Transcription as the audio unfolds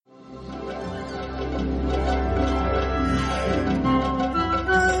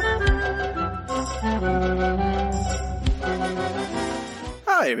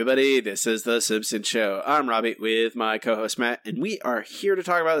everybody, this is The Simpsons Show. I'm Robbie with my co-host Matt, and we are here to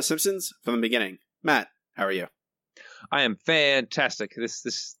talk about The Simpsons from the beginning. Matt, how are you? I am fantastic.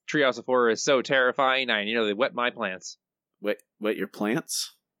 This Treehouse of Horror is so terrifying. I nearly wet my plants. Wet your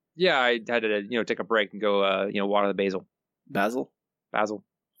plants? Yeah, I had to take a break and go water the basil. Basil?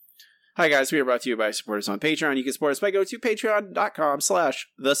 Hi guys, we are brought to you by supporters on Patreon. You can support us by going to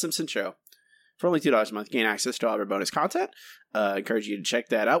patreon.com/TheSimpsonsShow. For only $2 a month, gain access to all our bonus content. I encourage you to check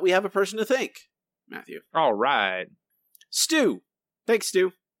that out. We have a person to thank, Matthew. All right. Stu. Thanks,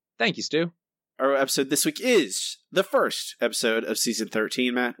 Stu. Thank you, Stu. Our episode this week is the first episode of Season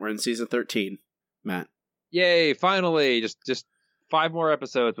 13, Matt. We're in Season 13, Matt. Yay, finally. Just 5 more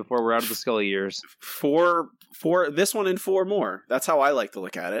episodes before we're out of the Scully years. Four, this one and 4 more. That's how I like to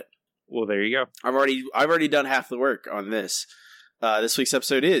look at it. Well, there you go. I've already done half the work on this. This week's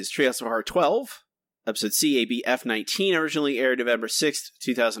episode is Treehouse of Horror 12, episode CABF19, originally aired November 6th,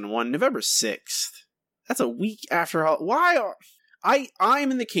 2001. November 6th. That's a week after.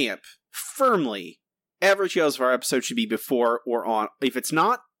 I'm in the camp firmly. Every Treehouse of Horror episode should be before or on. If it's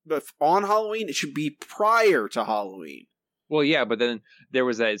not on Halloween, it should be prior to Halloween. Well, yeah, but then there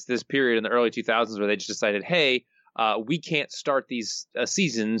was this period in the early 2000s where they just decided, hey, we can't start these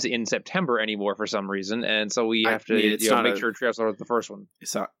seasons in September anymore for some reason, and so we have to make sure Treehouse is the first one.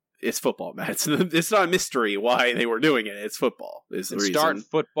 It's football, man. It's not a mystery why they were doing it. It's football. Is the reason. Start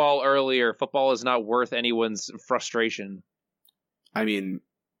football earlier. Football is not worth anyone's frustration. I mean,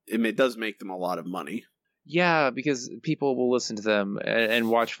 it does make them a lot of money. Yeah, because people will listen to them and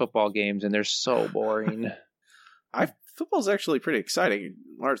watch football games, and they're so boring. Football's actually pretty exciting,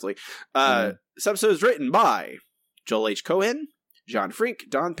 largely. This episode is written by Joel H. Cohen, John Frink,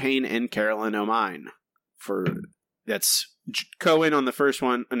 Don Payne, and Carolyn O'Mine. That's Cohen on the first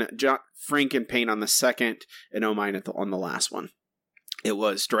one, and John Frink and Payne on the second, and O'Mine on the last one. It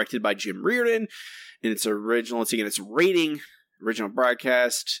was directed by Jim Reardon, and its original. Let's see again. Its rating, original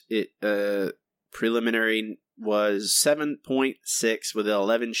broadcast. Preliminary was 7.6 with an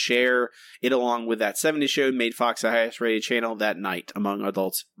 11 share. It, along with That 70 Show, made Fox the highest rated channel that night among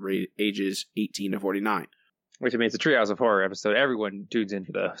adults ages 18 to 49. Which means it's a Treehouse of Horror episode. Everyone tunes in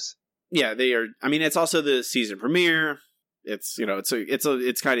for those. Yeah, they are. I mean, it's also the season premiere. It's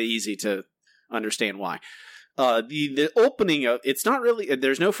it's kind of easy to understand why. The opening of it's not really.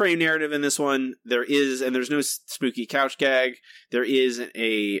 There's no frame narrative in this one. There's no spooky couch gag.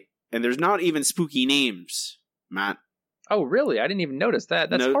 And there's not even spooky names, Matt. Oh, really? I didn't even notice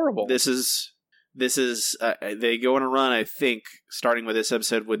that. That's horrible. This is they go on a run, I think, starting with this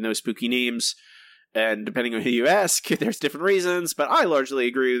episode with no spooky names. And depending on who you ask, there's different reasons. But I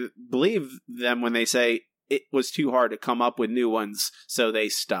largely believe them when they say it was too hard to come up with new ones, so they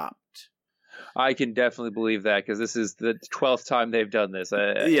stopped. I can definitely believe that, because this is the 12th time they've done this.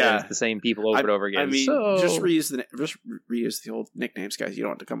 It's the same people over and over again. I mean, just reuse the old nicknames, guys. You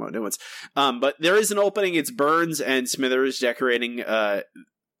don't have to come up with new ones. But there is an opening. It's Burns and Smithers decorating. I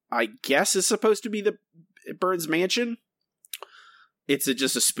guess is supposed to be the Burns mansion. It's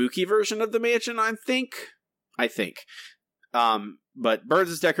just a spooky version of the mansion, I think. But Burns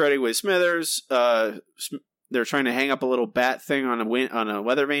is decorating with Smithers. They're trying to hang up a little bat thing on a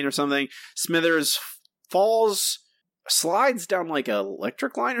weather vane or something. Smithers slides down like an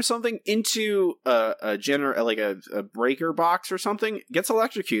electric line or something into a breaker box or something. Gets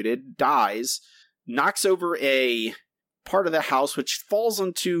electrocuted, dies, knocks over a part of the house, which falls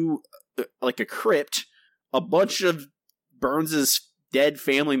into like a crypt. A bunch of Burns's dead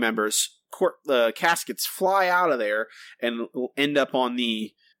family members, caskets fly out of there and end up on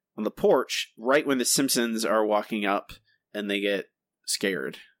the porch right when the Simpsons are walking up, and they get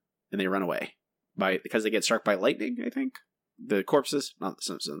scared and they run away because they get struck by lightning. I think the corpses, not the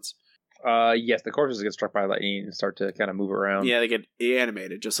Simpsons. Yes, the corpses get struck by lightning and start to kind of move around. Yeah, they get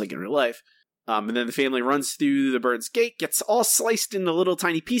animated just like in real life. And then the family runs through the Burns gate, gets all sliced into little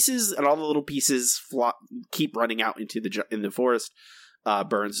tiny pieces, and all the little pieces keep running out into the forest.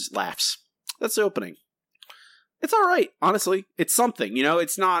 Burns laughs. That's the opening. It's all right, honestly. It's something,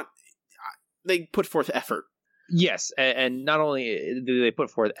 it's not. They put forth effort. Yes, and not only do they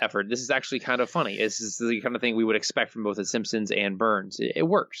put forth effort, this is actually kind of funny. This is the kind of thing we would expect from both The Simpsons and Burns. It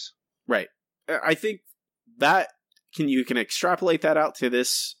works. Right. I think that you can extrapolate that out to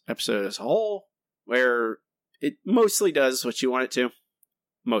this episode as a whole, where it mostly does what you want it to.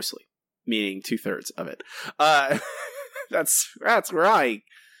 Mostly. Meaning 2/3 of it. That's where I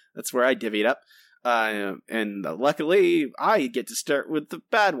divvied up. And luckily, I get to start with the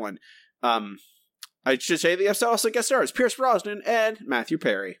bad one. I should say the episode also guest stars Pierce Brosnan and Matthew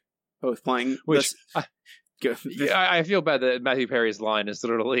Perry, both playing. I feel bad that Matthew Perry's line is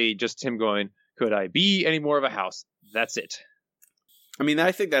literally just him going, "Could I be any more of a house?" That's it. I mean,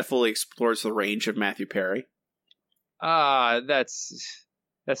 I think that fully explores the range of Matthew Perry. That's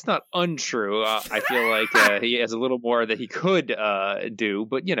not untrue. I feel like he has a little more that he could do,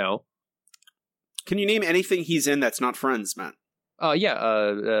 but you know. Can you name anything he's in that's not Friends, Matt?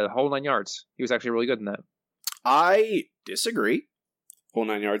 Whole 9 Yards. He was actually really good in that. I disagree. Whole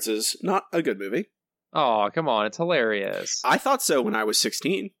 9 Yards is not a good movie. Oh, come on, it's hilarious. I thought so when I was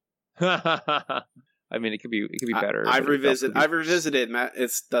 16. I mean, it could be better. I've revisited, Matt.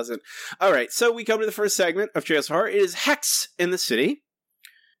 It doesn't. All right, so we come to the first segment of Treehouse of Horror. It is Hex in the City,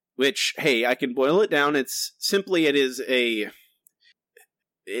 which, hey, I can boil it down. It's simply, it is.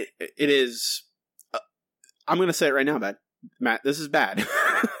 I'm going to say it right now, Matt. This is bad.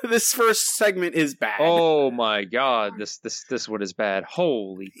 This first segment is bad. Oh my god, this one is bad.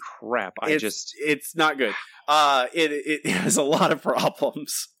 Holy crap! It's not good. It has a lot of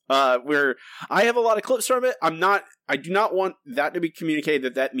problems. Where I have a lot of clips from it. I do not want that to be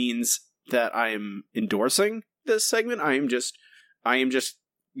communicated that means that I am endorsing this segment. I am just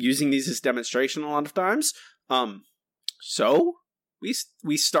using these as demonstration a lot of times. So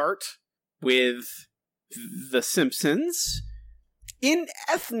we start with The Simpsons in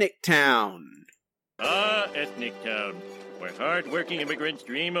Ethnic Town. Ethnic Town, where hard-working immigrants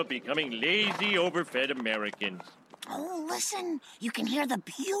dream of becoming lazy, overfed Americans. Oh, listen, you can hear the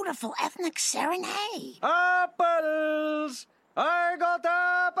beautiful ethnic serenade. Apples! I got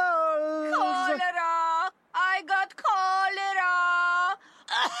apples! Cholera! I got cholera!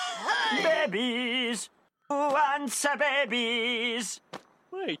 Babies! Who wants a babies?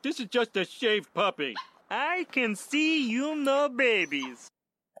 Wait, this is just a shaved puppy. I can see you know babies.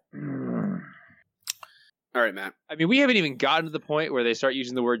 All right, Matt. I mean, we haven't even gotten to the point where they start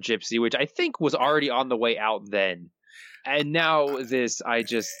using the word gypsy, which I think was already on the way out then. And now this,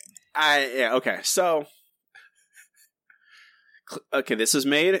 okay. So, okay, this is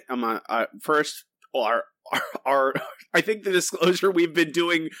made. First, I think the disclosure we've been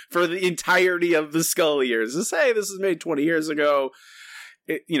doing for the entirety of the Skull years is, hey, this was made 20 years ago.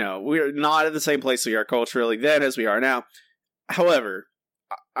 We're not at the same place we are culturally then as we are now. However,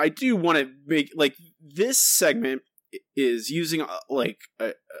 I do want to make, this segment is using,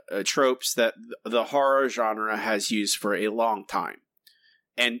 tropes that the horror genre has used for a long time.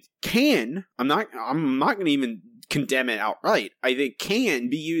 And I'm not going to even condemn it outright. I think can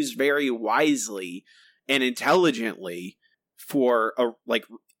be used very wisely and intelligently for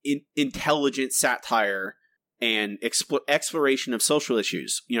intelligent satire and exploration of social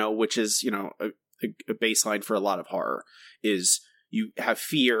issues, which is, a baseline for a lot of horror is you have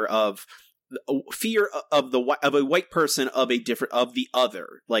fear of a white person of the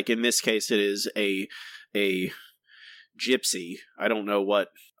other. Like in this case, it is a gypsy. I don't know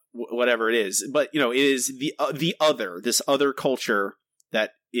whatever it is, but it is the other, this other culture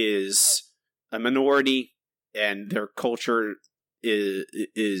that is a minority, and their culture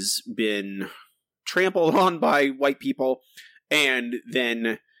is been trampled on by white people, and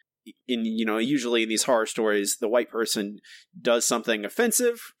then usually in these horror stories, the white person does something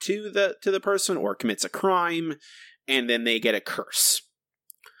offensive to the person or commits a crime, and then they get a curse.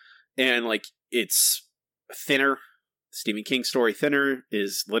 And it's Thinner. Stephen King's story Thinner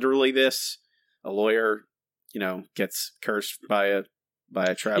is literally this. A lawyer, gets cursed by a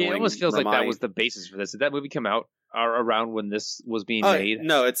traveling. Yeah, it almost feels Ramai. like that was the basis for this. Did that movie come out around when this was being made?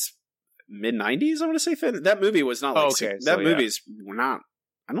 No, it's mid-90s, I want to say. Thinner. That movie was not movie's not.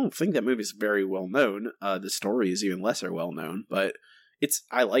 I don't think that movie's very well known. The story is even lesser well known, but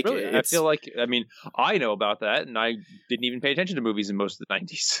I like it. I feel like, I know about that, and I didn't even pay attention to movies in most of the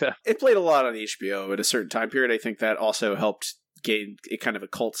 90s. It played a lot on HBO at a certain time period. I think that also helped gain a kind of a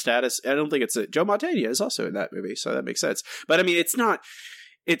cult status. I don't think Joe Mantegna is also in that movie, so that makes sense. But it's not.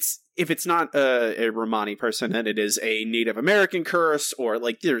 If it's not a Romani person, then it is a Native American curse, or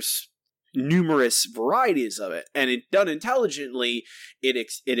there's numerous varieties of it, and it done intelligently. It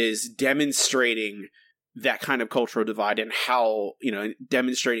is demonstrating that kind of cultural divide, and how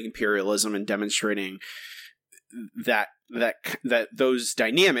demonstrating imperialism and demonstrating that those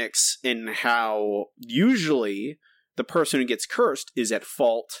dynamics, and how usually the person who gets cursed is at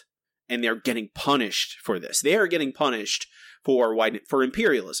fault, and they're getting punished for this. They are getting punished for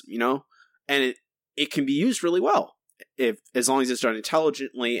imperialism, and it can be used really well as long as it's done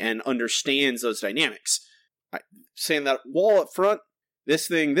intelligently and understands those dynamics. Saying that wall up front,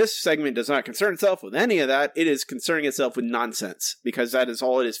 this segment does not concern itself with any of that. It is concerning itself with nonsense, because that is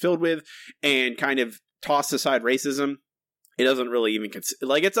all it is filled with, and kind of toss aside racism It doesn't really even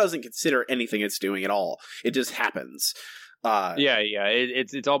it doesn't consider anything it's doing at all. It just happens.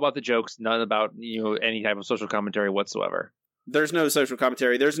 It's all about the jokes, none about any type of social commentary whatsoever. There's no social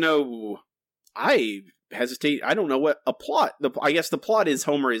commentary. There's no. I hesitate. I don't know what a plot. I guess the plot is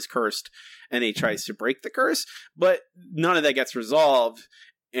Homer is cursed, and he tries to break the curse, but none of that gets resolved,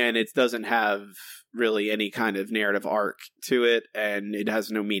 and it doesn't have really any kind of narrative arc to it, and it has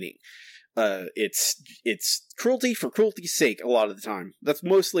no meaning. It's cruelty for cruelty's sake a lot of the time. That's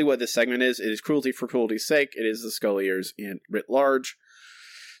mostly what this segment is. It is cruelty for cruelty's sake. It is the Sculliers in writ large.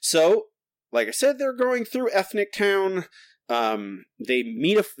 So, like I said, they're going through Ethnic Town.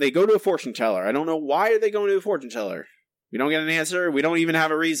 They go to a fortune teller. I don't know why are they going to a fortune teller. We don't get an answer. We don't even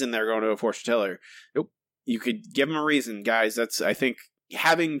have a reason they're going to a fortune teller. Nope. You could give them a reason, guys. I think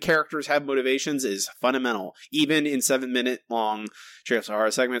having characters have motivations is fundamental, even in 7-minute long Treehouse of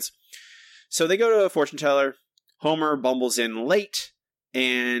Horror segments. So they go to a fortune teller. Homer bumbles in late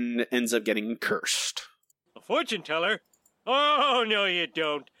and ends up getting cursed. A fortune teller? Oh, no you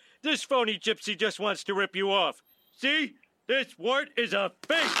don't. This phony gypsy just wants to rip you off. See? This wart is a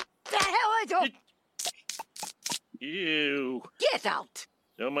fake! The hell I don't... Ew. Get out!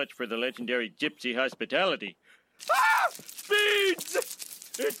 So much for the legendary gypsy hospitality. Ah! Beans!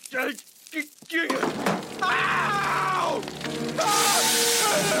 Ow!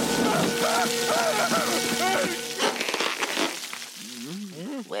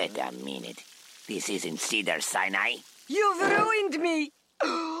 Wait a minute. This isn't Cedar Sinai. You've ruined me!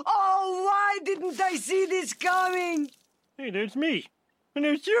 Oh, why didn't I see this coming? Hey, there's me. And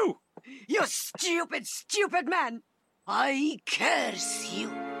there's you. You stupid, stupid man! I curse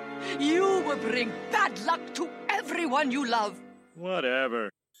you. You will bring bad luck to everyone you love. Whatever.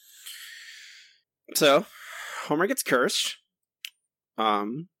 So, Homer gets cursed,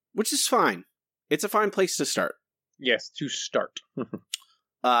 which is fine. It's a fine place to start. Yes, to start.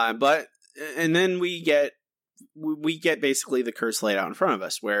 And then we get basically the curse laid out in front of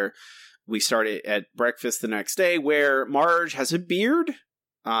us, where we start it at breakfast the next day, where Marge has a beard.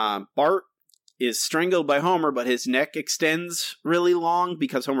 Bart is strangled by Homer, but his neck extends really long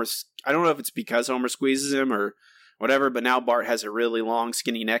because I don't know if it's because Homer squeezes him or whatever, but now Bart has a really long,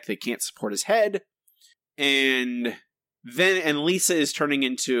 skinny neck that can't support his head. And Lisa is turning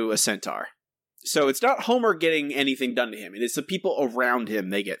into a centaur. So it's not Homer getting anything done to him. It is the people around him,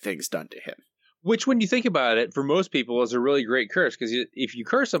 they get things done to him. Which, when you think about it, for most people is a really great curse, because if you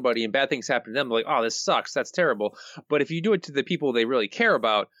curse somebody and bad things happen to them, they're like, oh, this sucks, that's terrible. But if you do it to the people they really care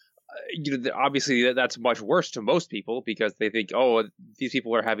about, obviously that's much worse to most people, because they think, oh, these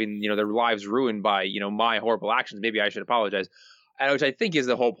people are having their lives ruined by my horrible actions. Maybe I should apologize. And which I think is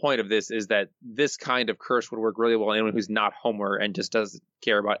the whole point of this, is that this kind of curse would work really well on anyone who's not Homer and just doesn't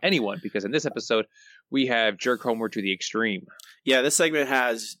care about anyone. Because in this episode, we have jerk Homer to the extreme. Yeah, this segment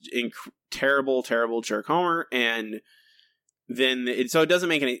has terrible, terrible jerk Homer, and then it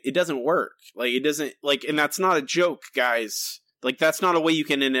doesn't it doesn't work. Like, it doesn't, like, and that's not a joke, guys. Like, that's not a way you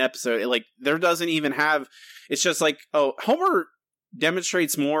can end an episode. Like, there doesn't even have, it's just like, oh, Homer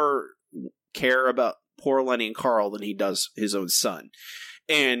demonstrates more care about poor Lenny and Carl than he does his own son.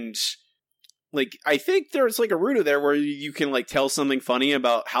 And, like, I think there's, like, a root of there where you can, like, tell something funny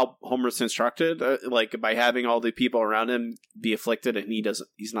about how Homer's constructed, like, by having all the people around him be afflicted and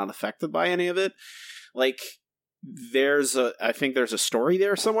he's not affected by any of it. Like, I think there's a story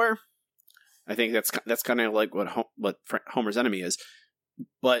there somewhere. I think that's kind of like what Homer's enemy is.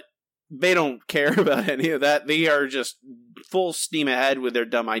 But they don't care about any of that. They are just full steam ahead with their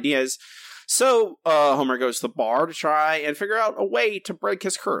dumb ideas. So, Homer goes to the bar to try and figure out a way to break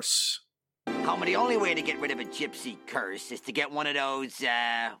his curse. Homer, the only way to get rid of a gypsy curse is to get one of those,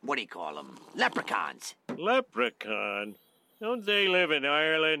 what do you call them? Leprechauns. Leprechaun? Don't they live in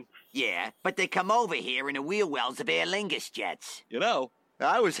Ireland? Yeah, but they come over here in the wheel wells of Aer Lingus jets. You know,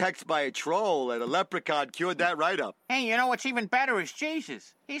 I was hexed by a troll, and a leprechaun cured that right up. Hey, you know what's even better is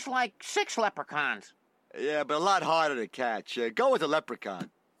Jesus. He's like 6 leprechauns. Yeah, but a lot harder to catch. Go with the leprechaun.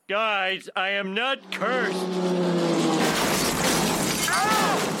 Guys, I am not cursed.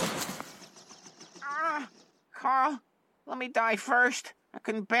 Carl, let me die first. I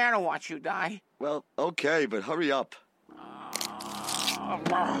couldn't bear to watch you die. Well, okay, but hurry up.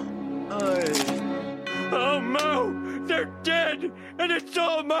 Oh, Mo! They're dead! And it's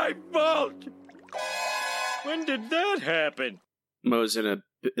all my fault! When did that happen? Mo's in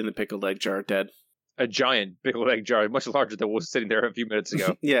the pickled egg jar, dead. A giant pickled egg jar, much larger than was sitting there a few minutes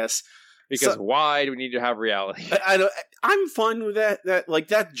ago. Yes. Because why do we need to have reality? I'm fine with that.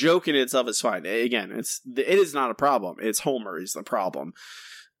 That joke in itself is fine. Again, it is not a problem. It's Homer is the problem.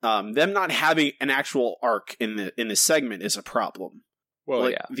 them not having an actual arc in the segment is a problem. Well,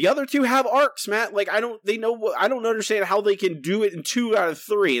 like, yeah. The other two have arcs, Matt. Like, I don't understand how they can do it in 2 out of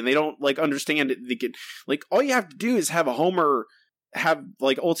 3, and they don't, like, understand it. They can, like, all you have to do is have a Homer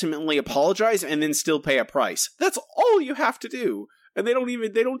ultimately apologize and then still pay a price. That's all you have to do. And they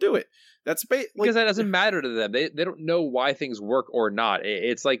don't do it. That's because that doesn't matter to them. They don't know why things work or not.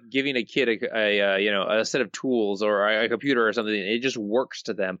 It's like giving a kid a set of tools or a computer or something. It just works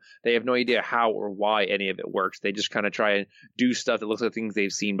to them. They have no idea how or why any of it works. They just kind of try and do stuff that looks like things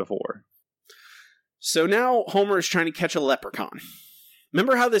they've seen before. So now Homer is trying to catch a leprechaun.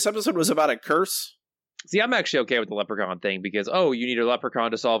 Remember how this episode was about a curse? See, I'm actually okay with the leprechaun thing because, you need a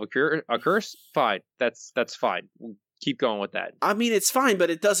leprechaun to solve a curse? Fine. That's fine. Keep going with that. I mean, it's fine, but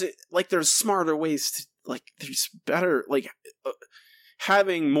it doesn't, like, there's smarter ways to, like, there's better, like,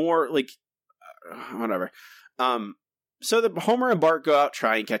 having more, like, whatever. So the Homer and Bart go out,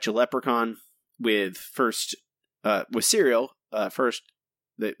 try and catch a leprechaun with cereal. First,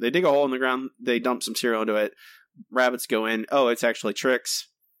 they dig a hole in the ground, they dump some cereal into it, rabbits go in, it's actually tricks.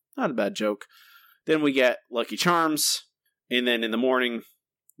 Not a bad joke. Then we get Lucky Charms, and then in the morning,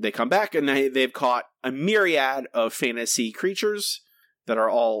 they come back and they've caught a myriad of fantasy creatures that are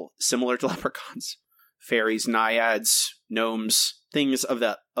all similar to leprechauns. Fairies, naiads, gnomes, things of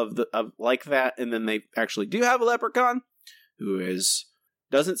like that. And then they actually do have a leprechaun who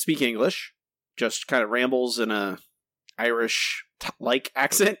doesn't speak English, just kind of rambles in a Irish-like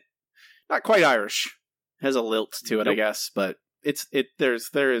accent. Not quite Irish. Has a lilt to it, nope. I guess, but there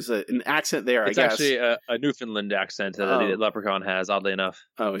is an accent there. It's I guess actually a Newfoundland accent that the leprechaun has. Oddly enough.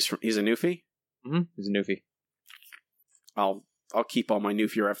 Oh, he's a Newfie. Mm-hmm. He's a Newfie. I'll keep all my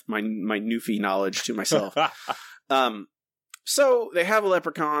Newfie knowledge to myself. So they have a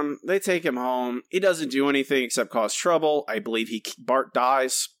leprechaun. They take him home. He doesn't do anything except cause trouble. I believe Bart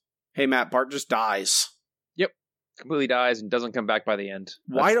dies. Hey Matt, Bart just dies. Yep, completely dies and doesn't come back by the end.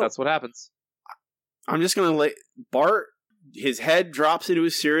 That's what happens. I'm just gonna let Bart. His head drops into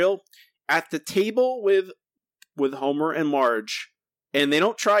his cereal at the table with Homer and Marge, and they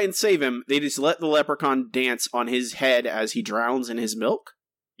don't try and save him. They just let the leprechaun dance on his head as he drowns in his milk.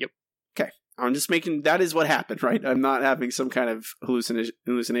 Yep. Okay. I'm just making that is what happened, right? I'm not having some kind of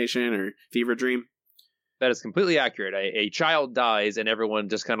hallucination or fever dream. That is completely accurate. A child dies, and everyone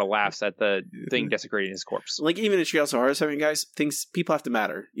just kind of laughs at the thing desecrating his corpse. Like, even in Treehouse of Horror XII, guys, people have to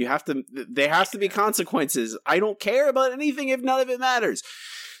matter. There has to be consequences. I don't care about anything if none of it matters.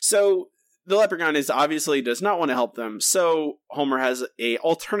 So, the leprechaun obviously does not want to help them, so Homer has a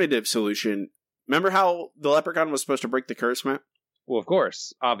alternative solution. Remember how the leprechaun was supposed to break the curse, Matt? Well, of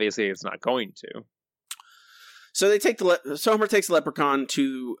course. Obviously, it's not going to. So, Homer takes the leprechaun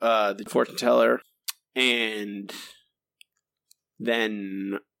to the fortune teller, and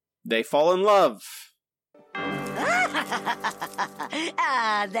then they fall in love.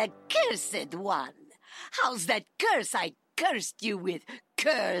 The cursed one. How's that curse I cursed you with,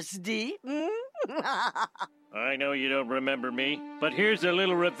 Kirsty? I know you don't remember me, but here's a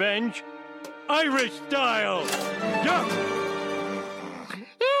little revenge. Irish style! Yeah!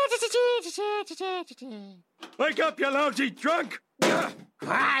 Wake up, you lousy drunk!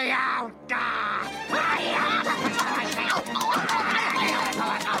 Cry out! Cry out!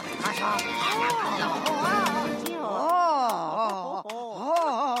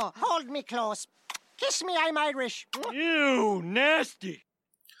 Hold me close. Kiss me, I'm Irish. You nasty!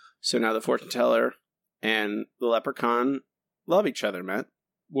 So now the fortune teller and the leprechaun love each other, Matt.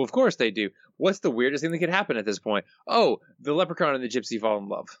 Well, of course they do. What's the weirdest thing that could happen at this point? Oh, the leprechaun and the gypsy fall in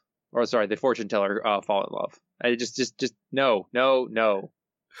love. Or sorry, the fortune teller fall in love. I just no.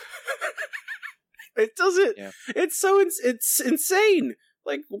 It doesn't. Yeah. It's insane.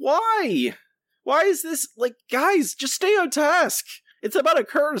 Like, why? Why is this, like, guys, just stay on task. It's about a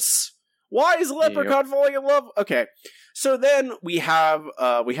curse. Why is a leprechaun falling in love? Okay. So then we have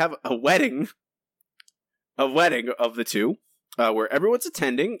a wedding of the two, where everyone's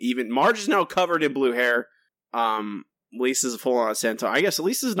attending. Even Marge is now covered in blue hair. Lisa's a full-on Santa. I guess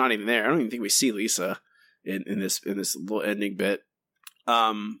Lisa's not even there. I don't even think we see Lisa in this little ending bit.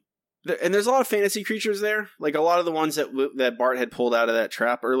 And there's a lot of fantasy creatures there, like a lot of the ones that Bart had pulled out of that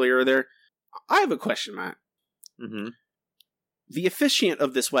trap earlier there. I have a question, Matt. Mm-hmm. The officiant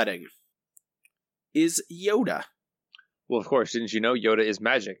of this wedding is Yoda. Well, of course, didn't you know Yoda is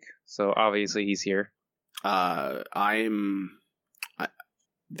magic? So obviously he's here. Yoda's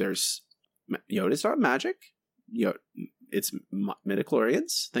not magic. It's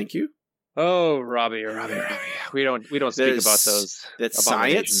midichlorians. Thank you. Oh, Robbie. We don't speak about those. That's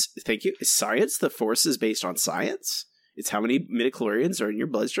science. Thank you. Is science the force is based on science? It's how many midichlorians are in your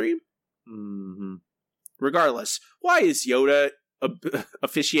bloodstream. Mm-hmm. Regardless, why is Yoda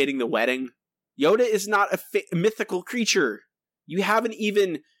officiating the wedding? Yoda is not a mythical creature. You haven't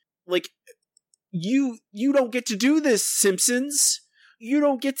even, like, you don't get to do this, Simpsons. You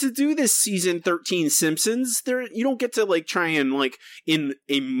don't get to do this season 13 Simpsons. You don't get to, like, try and, like, in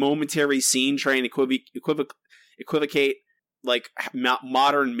a momentary scene, try and equivocate, like,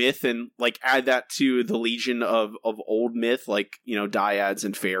 modern myth and, like, add that to the legion of old myth, like, you know, dyads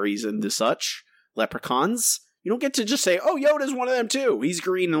and fairies and the such, leprechauns. You don't get to just say, oh, Yoda's one of them too. He's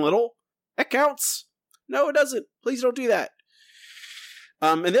green and little. That counts. No, it doesn't. Please don't do that.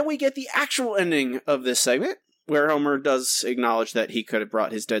 And then we get the actual ending of this segment, where Homer does acknowledge that he could have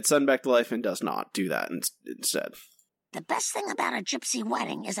brought his dead son back to life and does not do that instead. The best thing about a gypsy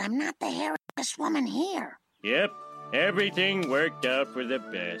wedding is I'm not the hairiest woman here. Yep, everything worked out for the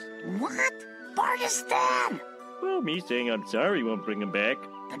best. What? Bart is dead. Well, me saying I'm sorry won't bring him back.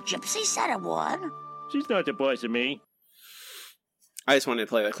 The gypsy said it would. She's not the boss of me. I just wanted to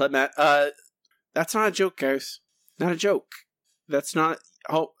play that clip, Matt. That's not a joke, guys. Not a joke. That's not...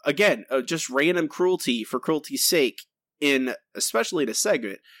 Oh, again, just random cruelty for cruelty's sake, especially in a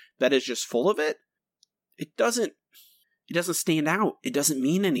segment that is just full of it. It doesn't stand out. It doesn't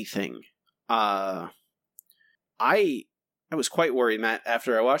mean anything. I was quite worried, Matt,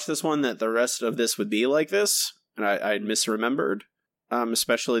 after I watched this one, that the rest of this would be like this, and I'd misremembered,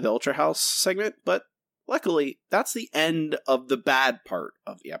 especially the Ultra House segment, but luckily, that's the end of the bad part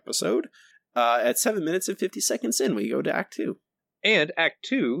of the episode. At 7 minutes and 50 seconds in, we go to Act 2. And Act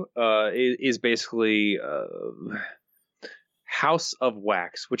 2 is basically House of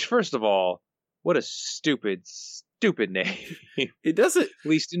Wax, which, first of all, what a stupid name. It doesn't, at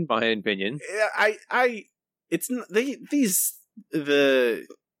least in my opinion. They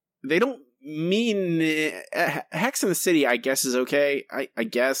don't mean Hex in the City, I guess, is okay. I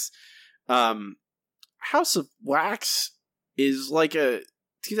guess. House of Wax is like a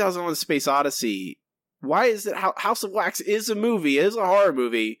 2001 Space Odyssey. Why is it House of Wax is a movie, is a horror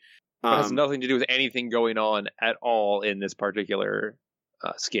movie. It has nothing to do with anything going on at all in this particular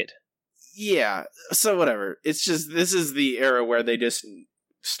skit. Yeah, so whatever. It's just, this is the era where they just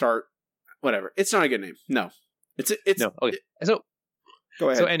start, whatever. It's not a good name. No. It's no. Okay. So, go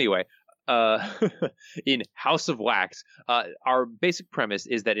ahead. So anyway, in House of Wax, our basic premise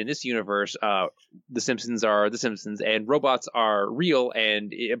is that in this universe, the Simpsons are the Simpsons, and robots are real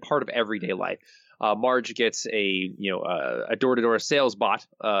and a part of everyday life. Marge gets a door-to-door sales bot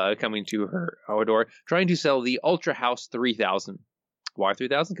coming to her door, trying to sell the Ultra House 3000. Why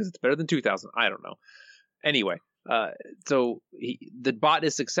 3000? Because it's better than 2000. I don't know. Anyway, so the bot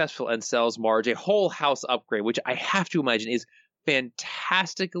is successful and sells Marge a whole house upgrade, which I have to imagine is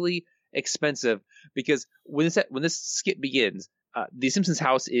fantastically expensive, because when this skit begins, the Simpsons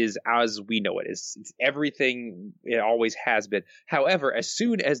house is as we know it. It's everything it always has been. However, as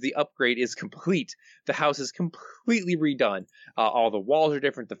soon as the upgrade is complete, the house is completely redone. All the walls are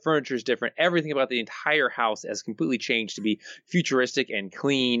different, the furniture is different, everything about the entire house has completely changed to be futuristic and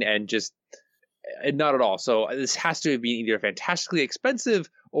clean and just not at all. So this has to be either fantastically expensive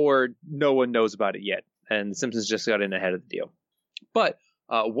or no one knows about it yet, and the Simpsons just got in ahead of the deal. But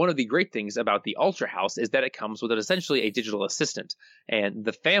one of the great things about the Ultra House is that it comes with essentially a digital assistant, and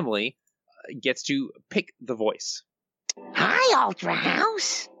the family gets to pick the voice. Hi, Ultra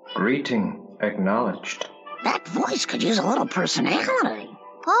House. Greeting acknowledged. That voice could use a little personality.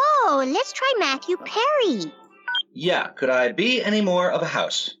 Oh, let's try Matthew Perry. Yeah, could I be any more of a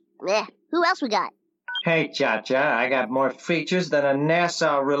house? Who else we got? Hey, Cha-Cha, I got more features than a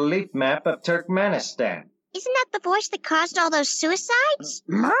NASA relief map of Turkmenistan. Isn't that the voice that caused all those suicides?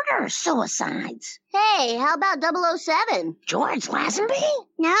 Murder-suicides. Hey, how about 007? George Lazenby?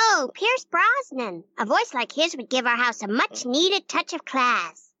 No, Pierce Brosnan. A voice like his would give our house a much-needed touch of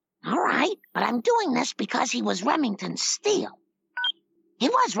class. All right, but I'm doing this because he was Remington Steele. He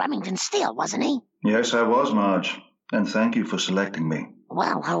was Remington Steele, wasn't he? Yes, I was, Marge. And thank you for selecting me.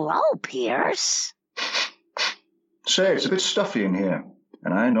 Well, hello, Pierce. Say, it's a bit stuffy in here.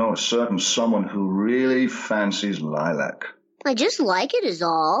 And I know a certain someone who really fancies lilac. I just like it is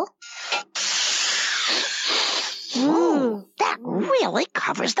all. Ooh, that really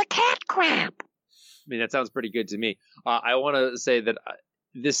covers the cat crap. I mean, that sounds pretty good to me. I want to say that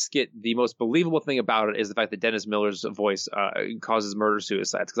this skit, the most believable thing about it is the fact that Dennis Miller's voice causes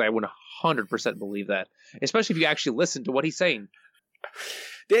murder-suicides, because I would 100% believe that, especially if you actually listen to what he's saying.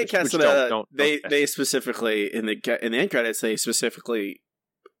 Dan Castaneda, they specifically, in the end credits, they specifically,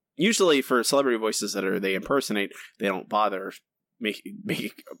 usually for celebrity voices that they impersonate, they don't bother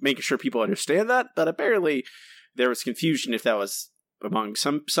making sure people understand that, but apparently there was confusion if that was among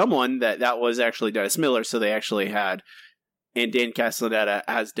someone that was actually Dennis Miller, so they actually had and Dan Castellaneta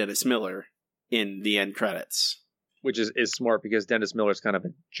as Dennis Miller in the end credits. Which is smart, because Dennis Miller's kind of a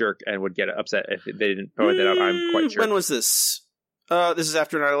jerk and would get upset if they didn't point that out, I'm quite sure. When was this? This is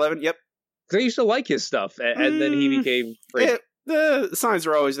after 9/11? Yep. Because I used to like his stuff, and then he became... The signs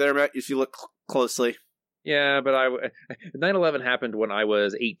are always there, Matt, if you look closely. Yeah, but 9/11 happened when I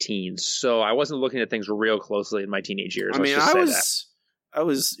was 18, so I wasn't looking at things real closely in my teenage years. I mean, I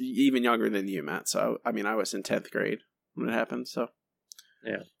was even younger than you, Matt, so I was in 10th grade when it happened, so...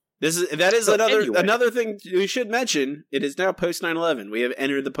 Yeah. That is another thing we should mention. It is now post 9/11. We have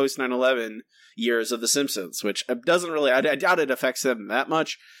entered the post 9/11 years of The Simpsons, which doesn't really. I doubt it affects them that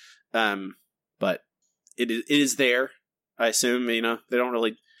much, but it is there. I assume they don't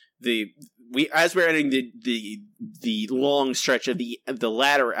really. As we're ending the long stretch of the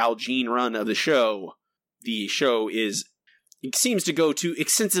latter Al Jean run of the show it seems to go to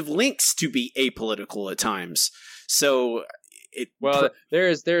extensive lengths to be apolitical at times. So.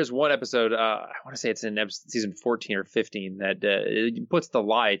 There's one episode, I want to say it's in season 14 or 15 that it puts the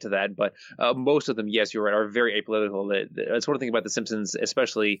lie to that, but most of them, yes, you're right, are very apolitical. That's one thing about The Simpsons,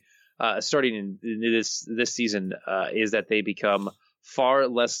 especially starting in this season, is that they become far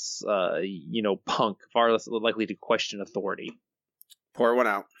less, punk, far less likely to question authority. Pour one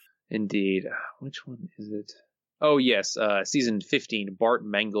out. Indeed. Which one is it? Oh, yes, season 15, Bart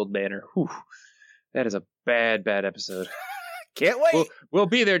Mangled Manor. Whew. That is a bad episode. Can't wait. We'll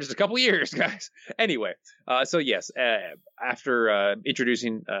be there just a couple years, guys. Anyway, so yes, after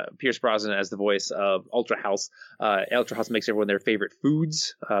introducing Pierce Brosnan as the voice of Ultra House makes everyone their favorite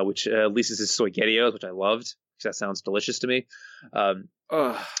foods, which Lisa's is soy-gettios, which I loved, because that sounds delicious to me.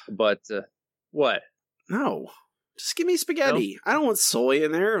 But what? No, just give me spaghetti. No? I don't want soy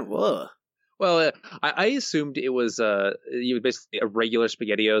in there. Ugh. Well, I assumed it was basically a regular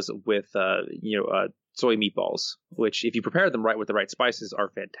SpaghettiOs with soy meatballs, which if you prepare them right with the right spices are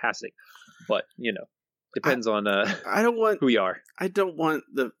fantastic. But depends on I don't want who you are. I don't want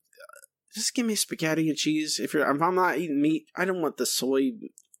just give me spaghetti and cheese. If I'm not eating meat, I don't want the soy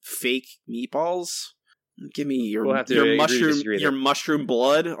fake meatballs. Give me your mushroom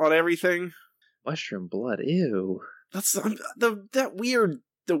blood on everything. Mushroom blood, ew. That's the weird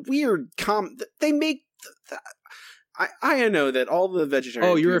they make. I know that all the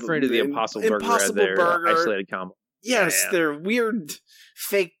vegetarian. Oh, you're referring to the Impossible Burger as their isolated combo. Yes, their weird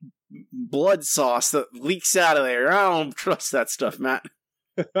fake blood sauce that leaks out of there. I don't trust that stuff, Matt.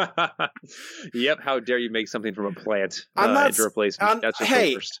 Yep, how dare you make something from a plant into replacement? That's just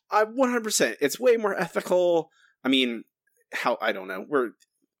the worst. 100%. It's way more ethical. I mean, I don't know.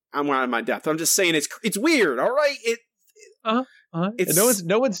 I'm out of my depth. I'm just saying it's weird. All right, no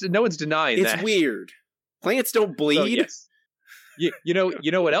one's denying that. It's weird. Plants don't bleed. So, yes. You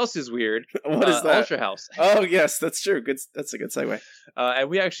know what else is weird? What is that? Ultra House. Oh yes, that's true. Good. That's a good segue. And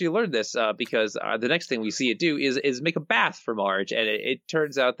we actually learned this because the next thing we see it do is make a bath for Marge, and it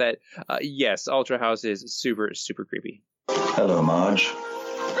turns out that yes, Ultra House is super super creepy. Hello, Marge.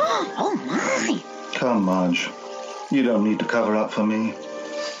 Oh my! Come, Marge. You don't need to cover up for me.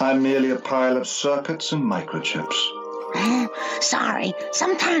 I'm merely a pile of circuits and microchips. Sorry,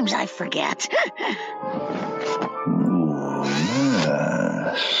 sometimes I forget. Ooh,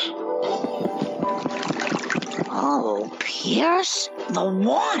 yes. Oh, Pierce, the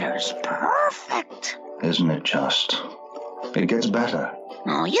water's perfect. Isn't it just? It gets better.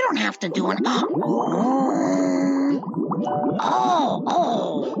 No, you don't have to do an...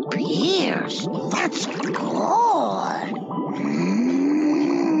 Oh, Pierce, that's good.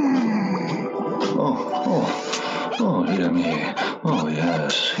 Oh, yummy. Oh,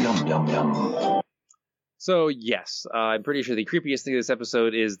 yes. Yum, yum, yum. So, yes, I'm pretty sure the creepiest thing of this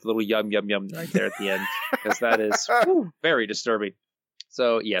episode is the little yum, yum, yum right there at the end, because that is very disturbing.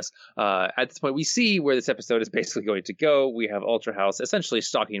 So, yes, at this point, we see where this episode is basically going to go. We have Ultra House essentially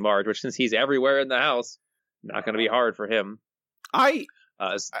stalking Marge, which, since he's everywhere in the house, not going to be hard for him.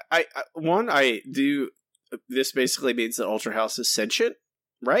 This basically means that Ultra House is sentient,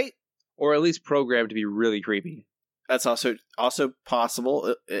 right? Or at least programmed to be really creepy. That's also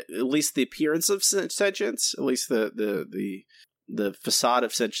possible. At least the appearance of sentience, at least the facade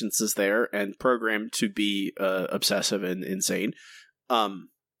of sentience is there, and programmed to be obsessive and insane.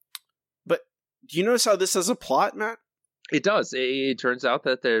 But do you notice how this has a plot, Matt? It does. It turns out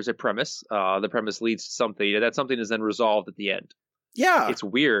that there's a premise. The premise leads to something, and that something is then resolved at the end. Yeah, it's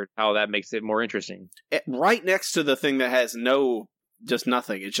weird how that makes it more interesting. Right next to the thing that has just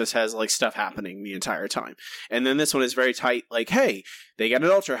nothing. It just has like stuff happening the entire time. And then this one is very tight. Like, hey, they got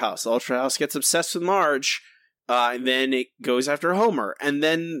an Ultra House. Ultra House gets obsessed with Marge, And then it goes after Homer, and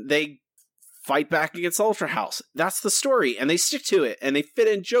then they fight back against Ultra House. That's the story, and they stick to it, and they fit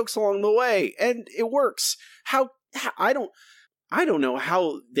in jokes along the way, and it works. I don't know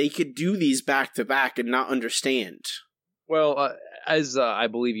how they could do these back to back and not understand. Well, as I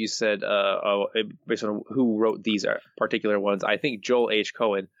believe you said, based on who wrote these particular ones, I think Joel H.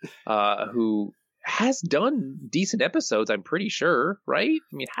 Cohen, who has done decent episodes, I'm pretty sure, right?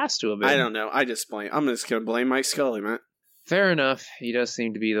 I mean, has to have been. I don't know. I'm just going to blame Mike Scully, man. Fair enough. He does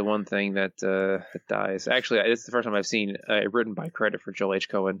seem to be the one thing that dies. Actually, it's the first time I've seen a written by credit for Joel H.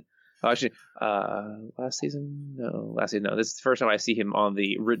 Cohen. Actually, last season? No. This is the first time I see him on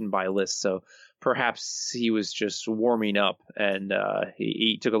the written by list, so perhaps he was just warming up, and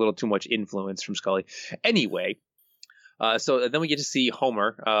he took a little too much influence from Scully. Anyway, so then we get to see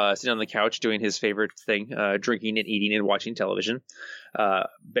Homer sitting on the couch doing his favorite thing, drinking and eating and watching television.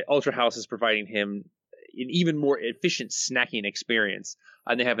 But Ultra House is providing him an even more efficient snacking experience,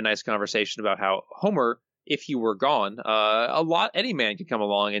 and they have a nice conversation about how Homer, if he were gone, any man could come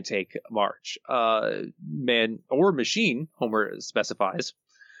along and take Marge. Man or machine, Homer specifies.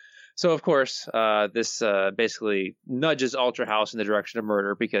 So, of course, this basically nudges Ultra House in the direction of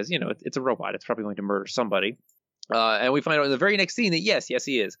murder because, it's a robot. It's probably going to murder somebody. And we find out in the very next scene that, yes,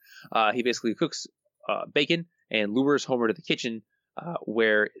 he is. He basically cooks bacon and lures Homer to the kitchen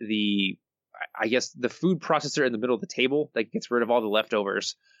where the food processor in the middle of the table that gets rid of all the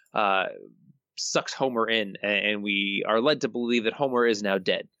leftovers sucks Homer in, and we are led to believe that Homer is now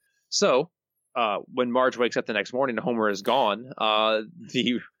dead. So, when Marge wakes up the next morning and Homer is gone,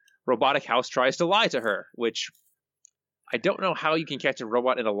 the robotic house tries to lie to her, which I don't know how you can catch a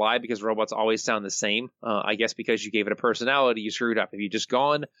robot in a lie because robots always sound the same. I guess because you gave it a personality, you screwed up. If you'd just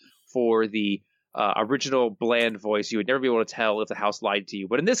gone for the original bland voice, you would never be able to tell if the house lied to you.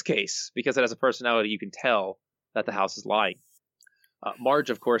 But in this case, because it has a personality, you can tell that the house is lying. Marge,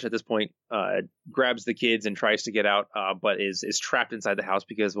 of course, at this point, grabs the kids and tries to get out, but is trapped inside the house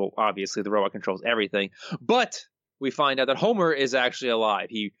because, well, obviously the robot controls everything. But we find out that Homer is actually alive.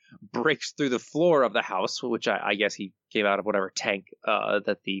 He breaks through the floor of the house, which I guess he came out of whatever tank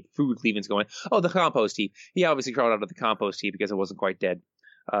that the food leaving's going. Oh, the compost heap. He obviously crawled out of the compost heap because it wasn't quite dead.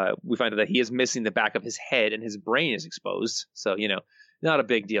 We find out that he is missing the back of his head and his brain is exposed. So, not a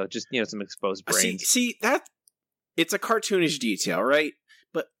big deal. Just, some exposed brains. See that it's a cartoonish detail, right?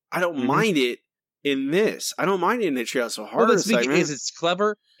 But I don't mind it in this. I don't mind it in the Treehouse of Horror segment. It's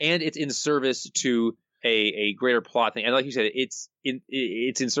clever and it's in service to a greater plot thing. And like you said, it's a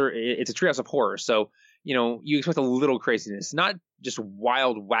Treehouse of Horror. So, you expect a little craziness, not just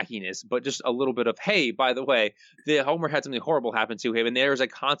wild wackiness, but just a little bit of, hey, by the way, the Homer had something horrible happen to him, and there's a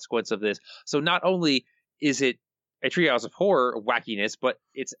consequence of this. So not only is it a Treehouse of Horror wackiness, but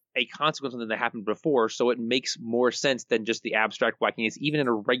it's a consequence of something that happened before, so it makes more sense than just the abstract wackiness, even in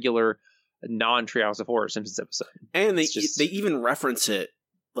a regular non-Treehouse of Horror Simpsons episode. And they even reference it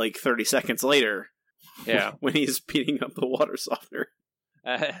like 30 seconds later. Yeah, when he's beating up the water softener.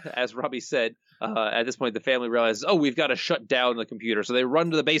 As Robbie said, at this point, the family realizes, we've got to shut down the computer. So they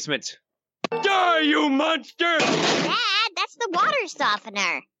run to the basement. Die, you monster! Dad, that's the water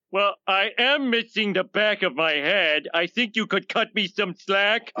softener. Well, I am missing the back of my head. I think you could cut me some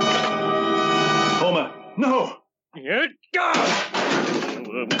slack. Homer, no! I'm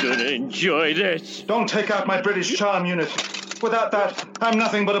gonna enjoy this. Don't take out my British charm unit. Without that, I'm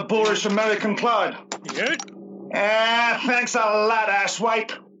nothing but a boorish American clod. Thanks a lot,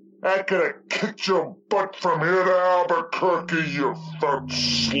 asswipe. I could have kicked your butt from here to Albuquerque, you fat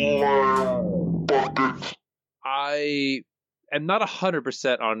slime bucket. I am not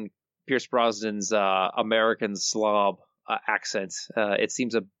 100% on Pierce Brosnan's American slob accent. It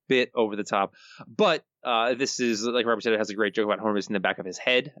seems a bit over the top. But this is, like Robert said, it has a great joke about Homer missing the back of his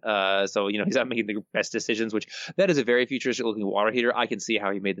head. So, he's not making the best decisions, which that is a very futuristic looking water heater. I can see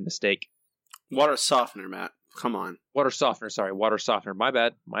how he made the mistake. Water softener, Matt. Come on. Water softener. My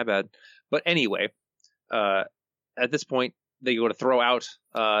bad. But anyway, at this point, they go to throw out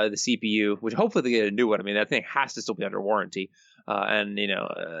the CPU, which hopefully they get a new one. I mean, that thing has to still be under warranty. And, it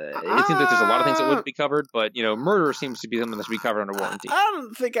seems like there's a lot of things that wouldn't be covered, but, murder seems to be something that should be covered under warranty. I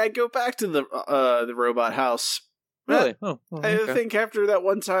don't think I'd go back to the robot house. Really? Okay. I think after that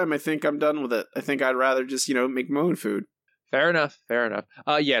one time, I think I'm done with it. I think I'd rather just, make my own food. Fair enough.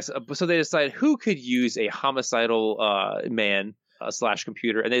 Yes. So they decide who could use a homicidal man /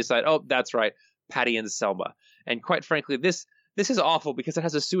 computer, and they decide, that's right, Patty and Selma. And quite frankly, this is awful because it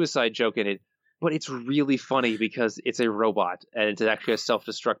has a suicide joke in it, but it's really funny because it's a robot and it's actually a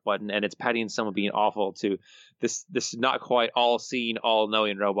self-destruct button, and it's Patty and Selma being awful to this not quite all-seeing,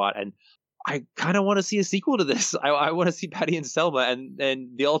 all-knowing robot. And I kind of want to see a sequel to this. I want to see Patty and Selma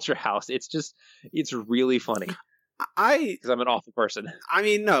and the Ultra House. It's really funny. Because I'm an awful person. I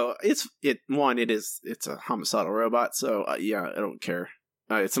mean, no, it's a homicidal robot, so yeah, I don't care.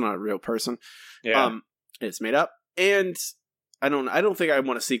 It's not a real person. Yeah, it's made up, and I don't think I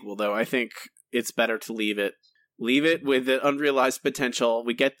want a sequel though. I think it's better to leave it with the unrealized potential.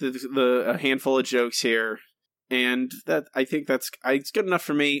 We get a handful of jokes here, and that I think it's good enough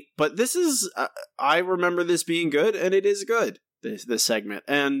for me. But this is I remember this being good, and it is good. This segment,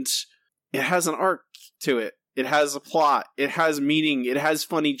 and it has an arc to it. It has a plot. It has meaning. It has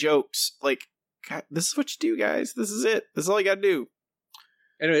funny jokes. Like, God, this is what you do, guys. This is it. This is all you gotta do.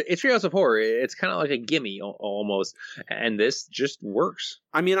 And it's Treehouse of Horror. It's kind of like a gimme almost, and this just works.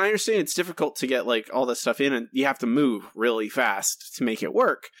 I mean, I understand it's difficult to get like all this stuff in, and you have to move really fast to make it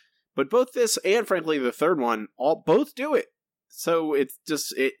work. But both this and frankly the third one, both do it. So it's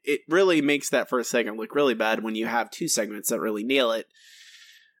just it really makes that first segment look really bad when you have two segments that really nail it.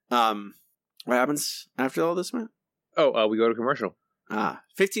 What happens after all this, man? Oh, we go to commercial.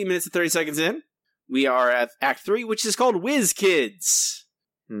 15 minutes and 30 seconds in, we are at Act 3, which is called Whiz Kids.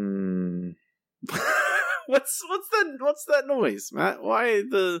 What's that noise, Matt? Why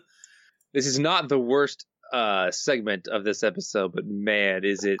the... This is not the worst segment of this episode, but man,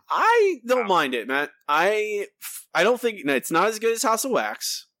 is it... I don't mind it, Matt. I don't think... No, it's not as good as House of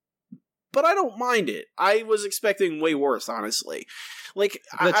Wax, but I don't mind it. I was expecting way worse, honestly. Like,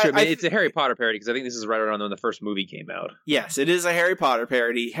 that's true. I mean, it's a Harry Potter parody because I think this is right around when the first movie came out. Yes, it is a Harry Potter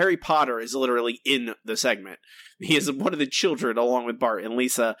parody. Harry Potter is literally in the segment. He is one of the children along with Bart and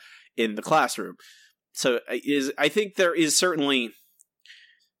Lisa in the classroom. So I think there is certainly,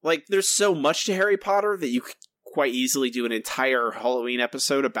 like, there's so much to Harry Potter that you could quite easily do an entire Halloween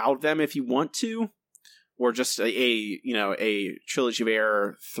episode about them if you want to, or just a Trilogy of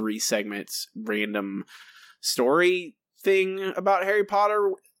Error 3 segments random story thing about Harry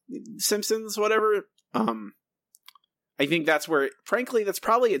Potter, Simpsons, whatever. I think that's where, frankly, that's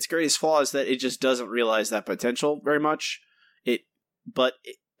probably its greatest flaw, is that it just doesn't realize that potential very much. But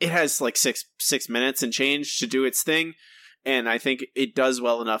it has like six minutes and change to do its thing, and I think it does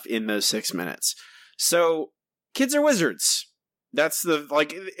well enough in those 6 minutes. So, kids are wizards. That's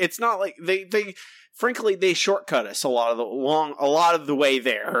it's not like they frankly, they shortcut us a lot of the way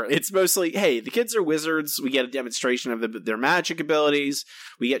there. It's mostly, hey, the kids are wizards. We get a demonstration of their magic abilities.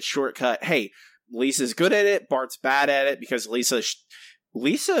 We get shortcut. Hey, Lisa's good at it. Bart's bad at it because Lisa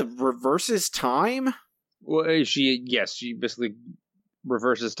reverses time. Well, she basically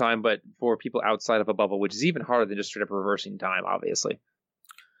reverses time, but for people outside of a bubble, which is even harder than just straight up reversing time, obviously.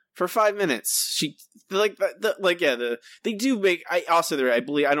 For 5 minutes, they do make. I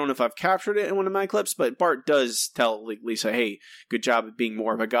believe, I don't know if I've captured it in one of my clips, but Bart does tell Lisa, "Hey, good job at being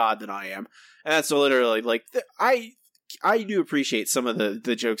more of a god than I am," and that's literally like I do appreciate some of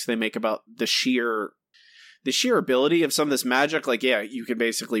the jokes they make about the sheer ability of some of this magic. Like, yeah, you can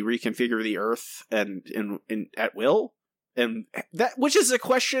basically reconfigure the Earth and at will, and that, which is a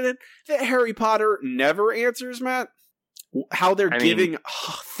question that Harry Potter never answers, Matt. How they're giving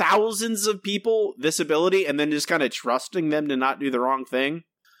thousands of people this ability and then just kind of trusting them to not do the wrong thing.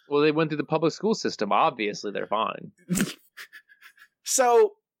 Well, they went through the public school system. Obviously, they're fine.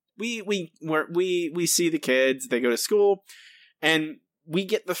 So we see the kids. They go to school, and we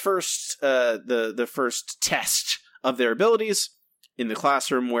get the first the first test of their abilities in the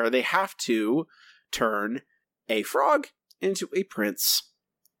classroom, where they have to turn a frog into a prince.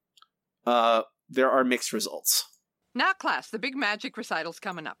 There are mixed results. Now, class, the big magic recital's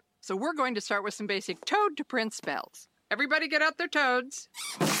coming up. So we're going to start with some basic toad to prince spells. Everybody get out their toads.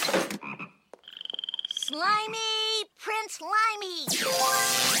 Slimy, Prince Limey.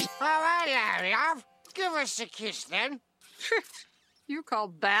 All right, Ariel. Give us a kiss, then. You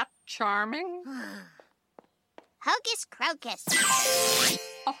call that charming? Hocus crocus.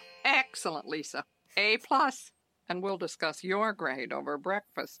 Oh, excellent, Lisa. A+. And we'll discuss your grade over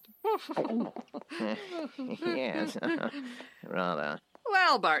breakfast. Yes, rather.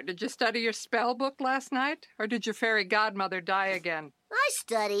 Well, Bart, did you study your spell book last night? Or did your fairy godmother die again? I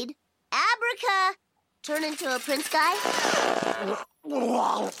studied. Abraca. Turn into a prince guy.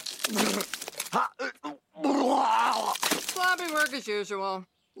 Sloppy work as usual.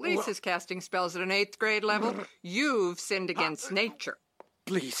 Lisa's casting spells at an 8th grade level. You've sinned against nature.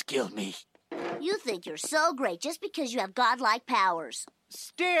 Please kill me. You think you're so great just because you have godlike powers.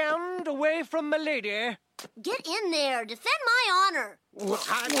 Stand away from my lady. Get in there. Defend my honor.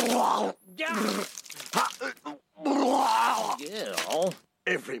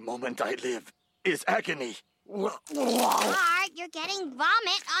 Every moment I live is agony. Bart, you're getting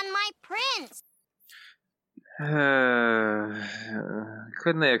vomit on my prints.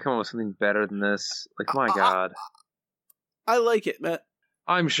 Couldn't they have come up with something better than this? Like, my God. I like it, Matt.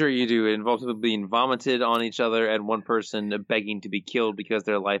 I'm sure you do. It involves people being vomited on each other and one person begging to be killed because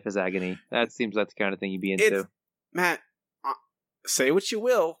their life is agony. That seems like the kind of thing you'd be into. Matt, say what you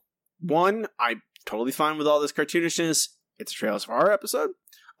will. One, I'm totally fine with all this cartoonishness. It's a Treehouse of Horror episode.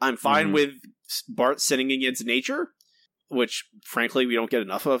 I'm fine with Bart sitting against nature, which, frankly, we don't get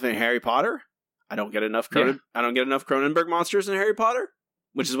enough of in Harry Potter. I don't get enough Cronenberg monsters in Harry Potter,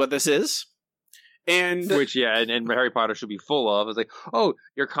 which is what this is. And Harry Potter should be full of. It's like, oh,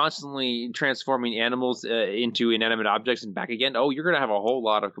 you're constantly transforming animals into inanimate objects and back again. Oh, you're going to have a whole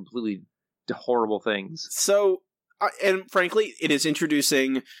lot of completely horrible things. So, and frankly, it is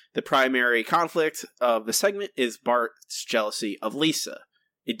introducing the primary conflict of the segment is Bart's jealousy of Lisa.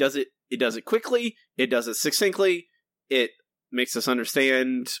 It does it quickly. It does it succinctly. It makes us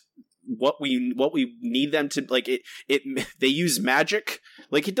understand what we need them to like. They use magic.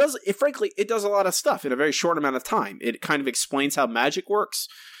 Like it does. Frankly, it does a lot of stuff in a very short amount of time. It kind of explains how magic works,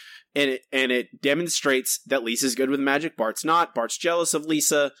 and it demonstrates that Lisa's good with magic. Bart's not. Bart's jealous of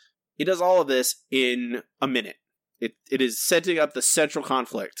Lisa. It does all of this in a minute. It is setting up the central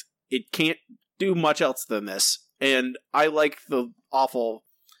conflict. It can't do much else than this. And I like the awful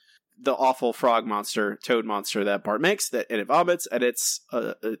frog monster, toad monster that Bart makes, and it vomits, and it's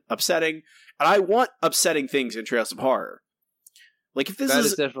upsetting. And I want upsetting things in Treehouse of Horror. Like if this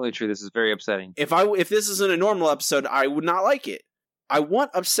is definitely true. This is very upsetting. If this isn't a normal episode, I would not like it. I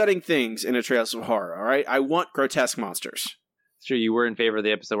want upsetting things in a Treehouse of Horror. All right, I want grotesque monsters. Sure, you were in favor of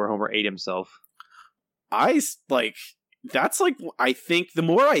the episode where Homer ate himself. That's like, I think the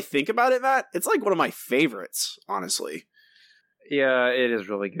more I think about it, Matt, it's like one of my favorites, honestly. Yeah, it is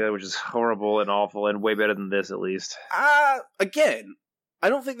really good, which is horrible and awful and way better than this, at least. Again, I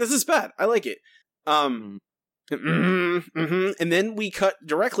don't think this is bad. I like it. And then we cut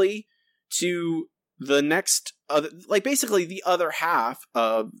directly to the next, basically the other half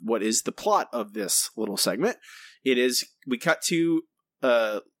of what is the plot of this little segment. We cut to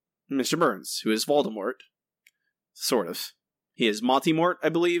Mr. Burns, who is Voldemort. Sort of. He is Monty Mort, I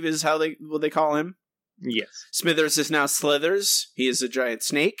believe, is what they call him. Yes. Smithers is now Slithers. He is a giant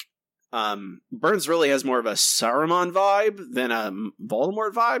snake. Burns really has more of a Saruman vibe than a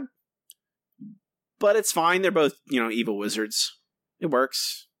Voldemort vibe. But it's fine. They're both, evil wizards. It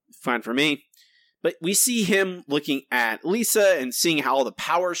works. Fine for me. But we see him looking at Lisa and seeing how all the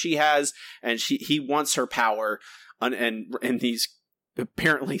power she has, and he wants her power, and he's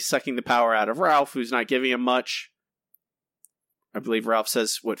apparently sucking the power out of Ralph, who's not giving him much. I believe Ralph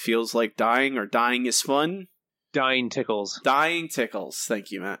says what feels like dying, or dying is fun. Dying tickles. Dying tickles. Thank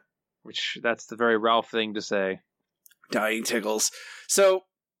you, Matt. That's the very Ralph thing to say. Dying tickles. So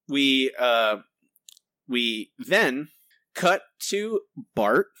we then cut to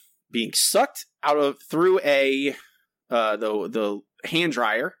Bart being sucked through the hand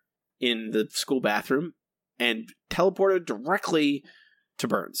dryer in the school bathroom and teleported directly to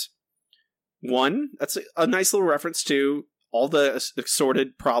Burns. That's a nice little reference to all the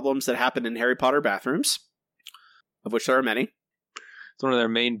assorted problems that happen in Harry Potter bathrooms, of which there are many. It's one of their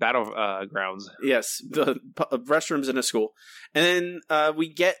main battle grounds. Yes, the restrooms in a school. And then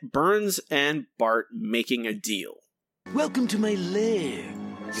we get Burns and Bart making a deal. Welcome to my lair.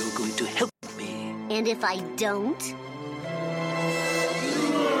 You're going to help me. And if I don't?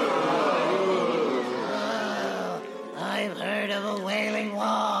 I've heard of a wailing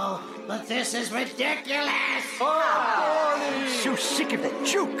wall, but this is ridiculous! So sick of that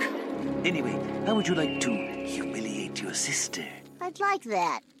joke. Anyway, how would you like to humiliate your sister? I'd like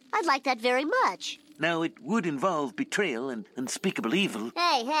that. I'd like that very much. Now, it would involve betrayal and unspeakable evil.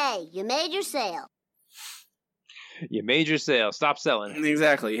 Hey, you made your sale. You made your sale. Stop selling.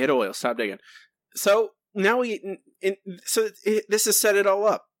 Exactly. Hit oil. Stop digging. So now this has set it all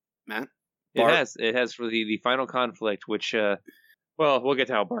up, Matt. Bart. It has for the final conflict, which, we'll get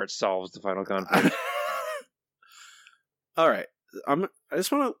to how Bart solves the final conflict. All right. I'm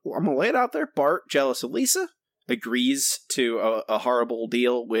gonna lay it out there. Bart, jealous of Lisa, agrees to a horrible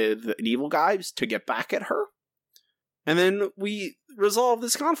deal with an evil guy to get back at her, and then we resolve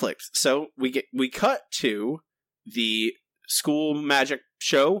this conflict. So we cut to the school magic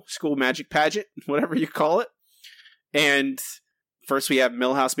show, school magic pageant, whatever you call it, and first we have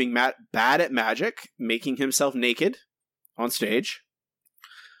Milhouse being bad at magic, making himself naked on stage,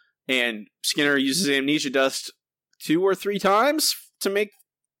 and Skinner uses amnesia dust 2 or 3 times to make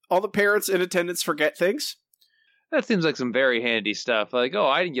all the parents in attendance forget things. That seems like some very handy stuff. Like, oh,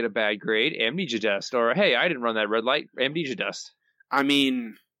 I didn't get a bad grade, amnesia dust. Or, hey, I didn't run that red light, amnesia dust. I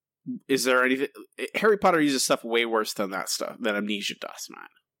mean, is there anything... Harry Potter uses stuff way worse than that stuff, than amnesia dust, man.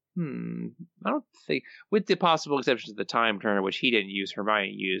 I don't think... With the possible exception of the time turner, which he didn't use,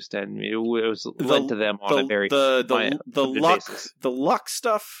 Hermione used, and it was led to them on a very... The luck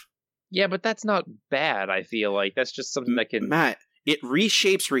stuff... Yeah, but that's not bad, I feel like. That's just something that can... Matt, it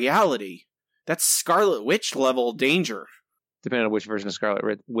reshapes reality. That's Scarlet Witch level danger. Depending on which version of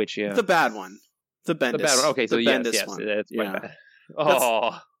Scarlet Witch, yeah. The bad one. The Bendis. The bad one. Okay, so yes, one. That's my bad.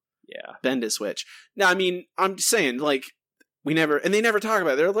 Oh, yeah. Bendis Witch. Now, I mean, I'm just saying, like, they never talk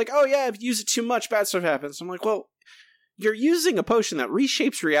about it. They're like, oh yeah, if you use it too much, bad stuff happens. I'm like, well, you're using a potion that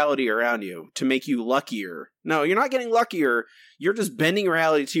reshapes reality around you to make you luckier. No, you're not getting luckier. You're just bending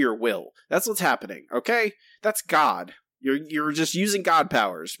reality to your will. That's what's happening, okay? That's God. You're just using God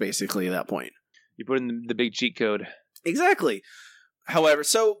powers, basically, at that point. You put in the big cheat code. Exactly. However,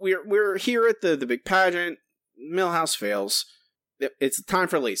 so we're here at the big pageant. Milhouse fails. It's time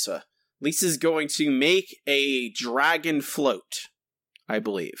for Lisa. Lisa's going to make a dragon float, I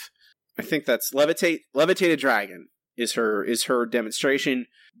believe. I think that's levitate a dragon is her demonstration.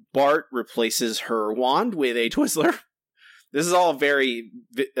 Bart replaces her wand with a Twizzler. This is all very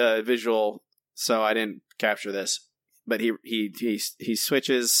visual, so I didn't capture this. But he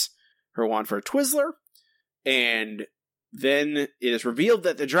switches her wand for a Twizzler, and then it is revealed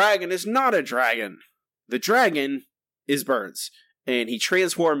that the dragon is not a dragon. The dragon is Burns, and he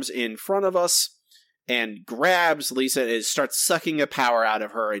transforms in front of us and grabs Lisa and starts sucking the power out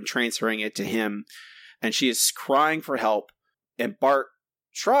of her and transferring it to him, and she is crying for help, and Bart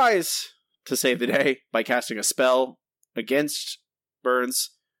tries to save the day by casting a spell against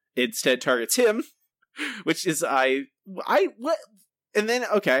Burns, instead targets him, which is what? And then,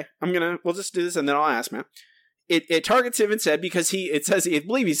 okay, we'll just do this and then I'll ask, man. It targets him instead because I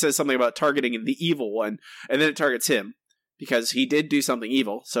believe he says something about targeting the evil one, and then it targets him because he did do something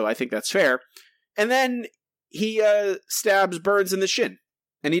evil, so I think that's fair. And then he stabs Burns in the shin,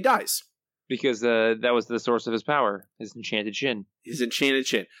 and he dies. Because that was the source of his power, his enchanted shin. His enchanted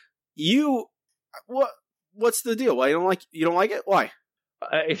shin. What's the deal? Why you don't like it? Why?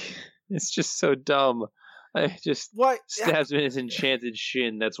 It's just so dumb. Stabs him in his enchanted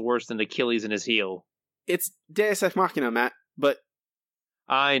shin. That's worse than Achilles in his heel. It's Deus Ex Machina, Matt. But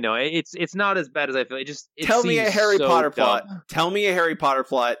I know it's not as bad as I feel. Tell me a Harry Potter plot. Tell me a Harry Potter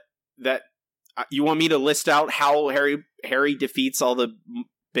plot that you want me to list out how Harry defeats all the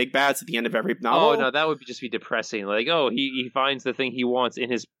big bads at the end of every novel. Oh no, that would just be depressing. Like, oh, he finds the thing he wants in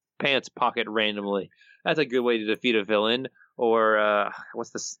his pants pocket randomly. That's a good way to defeat a villain. Or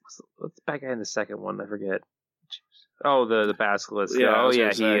what's the bad guy in the second one? I forget. Oh, the basilisk. Yeah, oh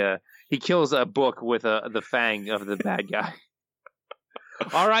yeah, he kills a book with the fang of the bad guy.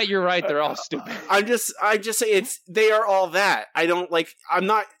 All right, you're right. They're all stupid. I'm just saying they are all that. I don't like. I'm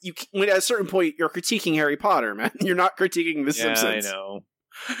not. At a certain point, you're critiquing Harry Potter, man. You're not critiquing The Simpsons. I know.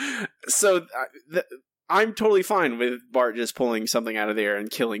 So I'm totally fine with Bart just pulling something out of the air and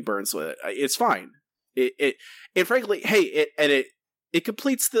killing Burns with it. It's fine. It frankly, hey, it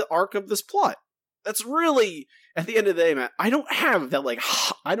completes the arc of this plot. That's really, at the end of the day, man, I don't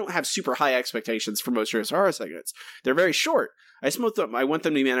have super high expectations for most Treehouse of Horror segments. They're very short. I want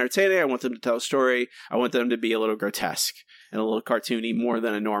them to be entertaining. I want them to tell a story. I want them to be a little grotesque and a little cartoony more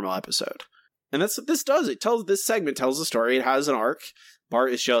than a normal episode. And that's what this does. This segment tells a story. It has an arc.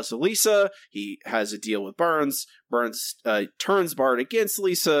 Bart is jealous of Lisa. He has a deal with Burns. Burns turns Bart against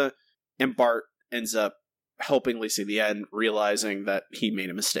Lisa, and Bart ends up helping Lisa at the end, realizing that he made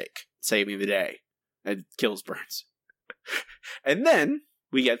a mistake, saving the day, and kills Burns. And then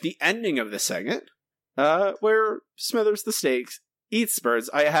we get the ending of the segment, where Smithers the Steak eats Burns.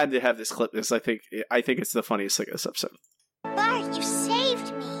 I had to have this clip. I think it's the funniest thing in this episode. Bart, you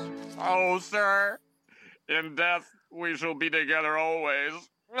saved me. Oh, sir, in death we shall be together always.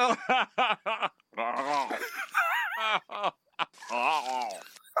 Ew.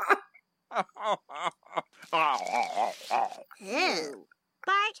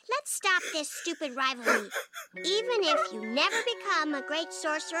 Bart, let's stop this stupid rivalry. Even if you never become a great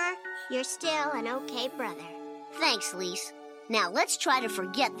sorcerer, you're still an okay brother. Thanks, Lise. Now let's try to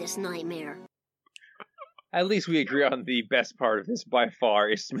forget this nightmare. At least we agree on the best part of this by far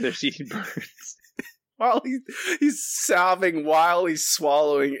is Smithers eating Burns. While he's sobbing while he's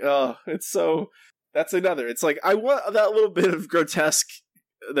swallowing. Oh, that's another. It's like, I want that little bit of grotesque,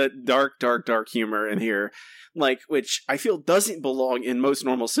 that dark humor in here, like, which I feel doesn't belong in most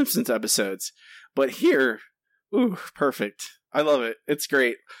normal Simpsons episodes. But here, ooh, perfect. I love it. It's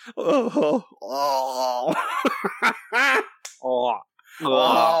great. Oh.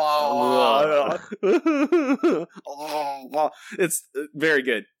 It's very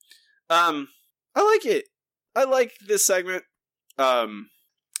good. I like it. I like this segment.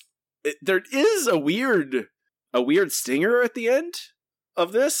 There is a weird stinger at the end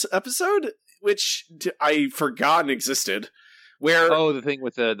of this episode, which I forgotten existed. Where the thing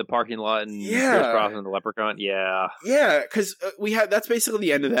with the parking lot and Pierce Brosnan and the leprechaun, because we have that's basically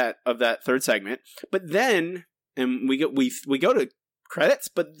the end of that third segment. But then, and we go to credits.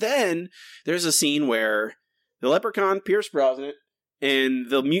 But then there's a scene where the leprechaun, Pierce Brosnan,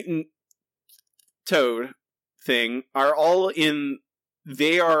 and the mutant Toad thing are all in.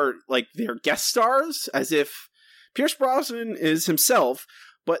 They are like they're guest stars, as if Pierce Brosnan is himself,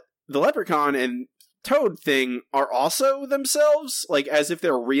 but the leprechaun and Toad thing are also themselves, like as if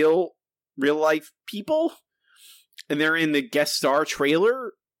they're real life people, and they're in the guest star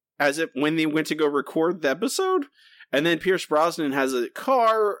trailer as if when they went to go record the episode. And then Pierce Brosnan has a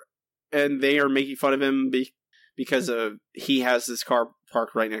car, and they are making fun of him because he has this car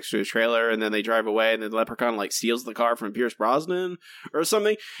parked right next to his trailer, and then they drive away, and then the leprechaun like steals the car from Pierce Brosnan or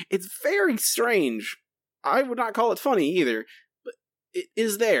something. It's very strange. I would not call it funny either, but it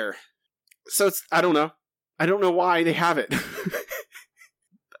is there. So it's, I don't know why they have it.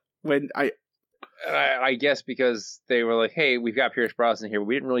 When I guess because they were like, hey, we've got Pierce Brosnan here, but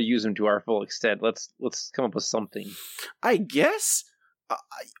we didn't really use him to our full extent. Let's come up with something. I guess,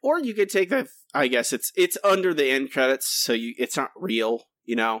 or you could take that. I guess it's under the end credits, so it's not real.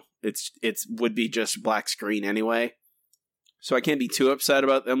 You know, it's would be just black screen anyway. So I can't be too upset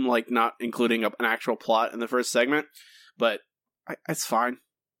about them like not including an actual plot in the first segment. But it's fine.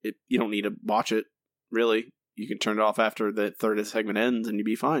 You don't need to watch it, really. You can turn it off after the third segment ends, and you'd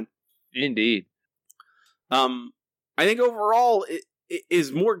be fine. Indeed. I think overall it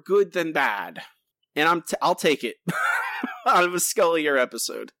is more good than bad, and I'll take it out of a Scullier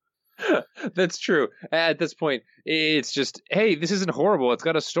episode. That's true. At this point, it's just, hey, this isn't horrible. It's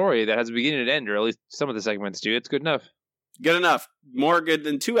got a story that has a beginning and end, or at least some of the segments do. It's good enough. Good enough. More good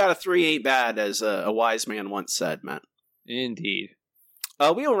than 2 out of 3 ain't bad, as a wise man once said, Matt. Indeed.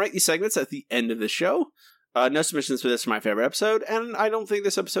 We will rate these segments at the end of the show. No submissions for this for my favorite episode, and I don't think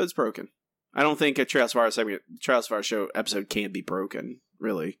this episode's broken. I don't think a Treehouse of Horror show episode can be broken,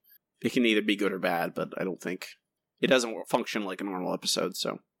 really. It can either be good or bad, but I don't think it doesn't function like a normal episode,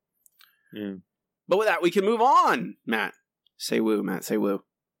 so. Mm. But with that, we can move on, Matt. Say woo, Matt. Say woo.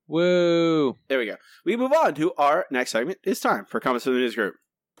 Woo. There we go. We move on to our next segment. It's time for comments from the news group.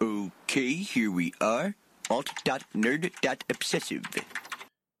 Okay, here we are. Alt.nerd.obsessive.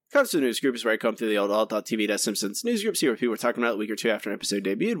 Comes to the news group is where I come through the old alt.tv.simpsons news group, see what people are talking about a week or two after an episode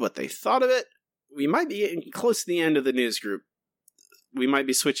debuted, what they thought of it. We might be getting close to the end of the news group. We might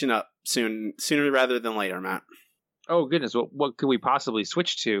be switching up sooner rather than later, Matt. Oh, goodness. What could we possibly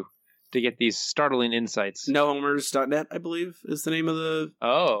switch to get these startling insights? NoHomers.net, I believe, is the name of the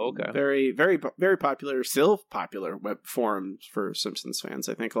okay. very, very, very popular, still popular web forum for Simpsons fans.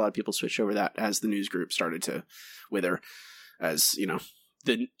 I think a lot of people switched over that as the news group started to wither, as, you know,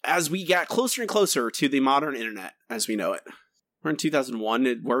 as we got closer and closer to the modern internet as we know it. We're in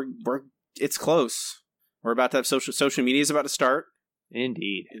 2001. It's close. We're about to have social media is about to start.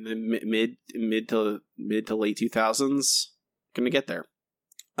 Indeed. In the mid to late 2000s. Gonna get there.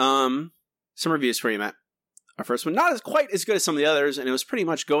 Some reviews for you, Matt. Our first one, not quite as good as some of the others, and it was pretty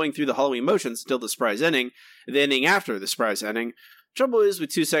much going through the Halloween motions until the surprise ending, the ending after the surprise ending. Trouble is,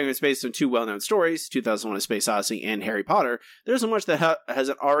 with 2 segments based on 2 well-known stories, 2001: A Space Odyssey and Harry Potter, there isn't much that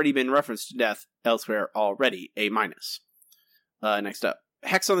hasn't already been referenced to death elsewhere already. A-. Next up,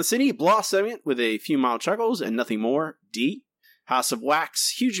 Hex on the City, blah segment with a few mild chuckles and nothing more. D. House of Wax,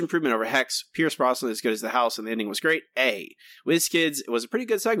 huge improvement over Hex. Pierce Brosnan as good as the house, and the ending was great. A. WizKids, it was a pretty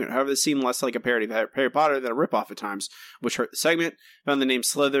good segment. However, this seemed less like a parody of Harry Potter than a ripoff at times, which hurt the segment. Found the name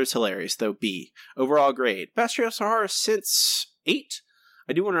Slithers hilarious, though. B. Overall grade. Best Treehouse of Horror since 8.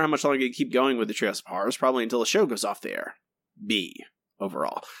 I do wonder how much longer you keep going with the Treehouse of Horrors, probably until the show goes off the air. B.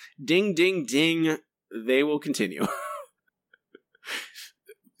 Overall. Ding, ding, ding. They will continue.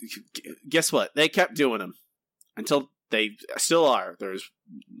 Guess what? They kept doing them. Until they still are. There's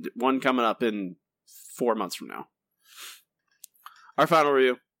one coming up in 4 months from now. Our final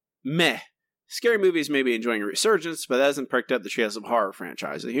review. Meh. Scary movies may be enjoying a resurgence, but that hasn't perked up the Treehouse of Horror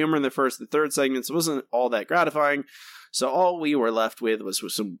franchise. The humor in the first and third segments wasn't all that gratifying, so all we were left with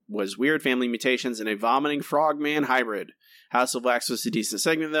was weird family mutations and a vomiting frogman hybrid. House of Wax was a decent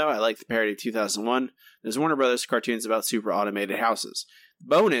segment, though. I like the parody of 2001. There's Warner Brothers cartoons about super automated houses.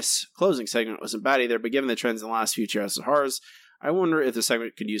 Bonus closing segment wasn't bad either, but given the trends in the last few Treehouse of Horrors, I wonder if the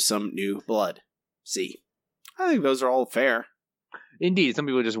segment could use some new blood. C. I think those are all fair. Indeed, some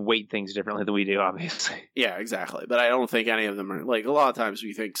people just weight things differently than we do, obviously. Yeah, exactly. But I don't think any of them are, like, a lot of times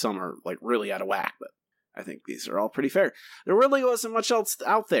we think some are, like, really out of whack, but I think these are all pretty fair. There really wasn't much else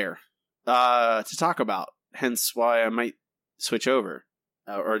out there to talk about, hence why I might switch over.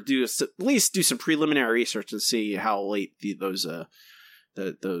 Or at least do some preliminary research to see how late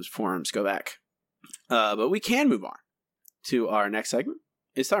those forums go back. But we can move on to our next segment.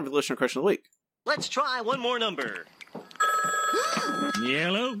 It's time for the listener question of the week. Let's try one more number.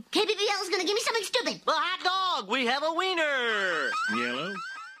 Yellow. KBBL is going to give me something stupid. A hot dog. We have a wiener. Yellow.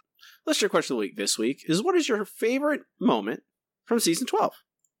 Listener question of the week this week is, what is your favorite moment from season 12?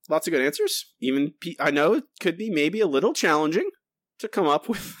 Lots of good answers. Even I know it could be maybe a little challenging to come up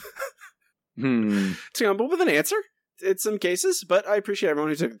with to come up with an answer in some cases, but I appreciate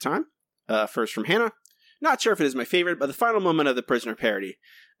everyone who took the time. First from Hannah. Not sure if it is my favorite, but the final moment of the prisoner parody.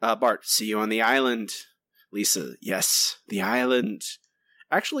 Bart, see you on the island. Lisa, yes, the island.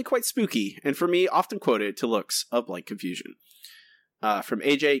 Actually quite spooky, and for me, often quoted to looks of blank confusion. From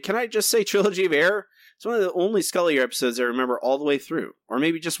AJ, can I just say Trilogy of Error? It's one of the only Scully episodes I remember all the way through, or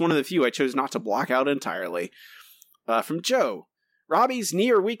maybe just one of the few I chose not to block out entirely. From Joe, Robbie's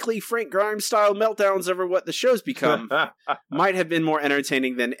near-weekly Frank Grimes-style meltdowns over what the show's become might have been more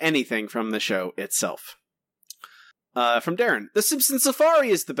entertaining than anything from the show itself. From Darren, The Simpsons Safari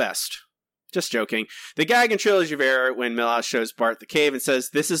is the best. Just joking. The gag in Trilogy of Error when Milhouse shows Bart the cave and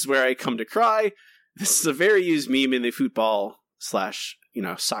says, "This is where I come to cry." This is a very used meme in the football /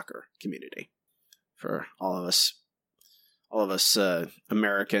 soccer community. For all of us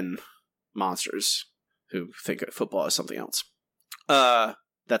American monsters who think football is something else. I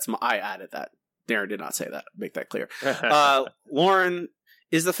added that. Darren did not say that. Make that clear. Lauren,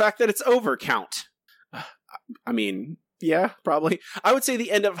 is the fact that it's over count? I mean, yeah, probably. I would say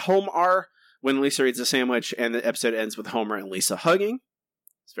the end of Home R, when Lisa eats a sandwich and the episode ends with Homer and Lisa hugging.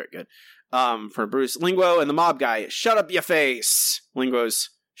 It's very good. For Bruce, Linguo and the mob guy, shut up your face.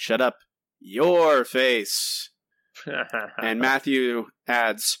 Linguo's, shut up your face. And Matthew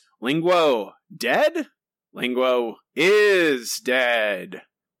adds, Linguo dead? Linguo is dead.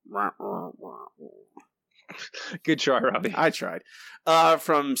 Good try, Robbie. I tried.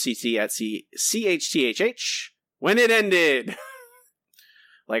 From CT at CHTHH, when it ended.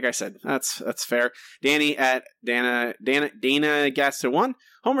 Like I said, that's fair. Danny at Dana Gaster 1.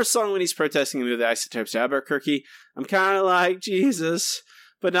 Homer's song when he's protesting the move the isotopes to Albuquerque. I'm kind of like Jesus,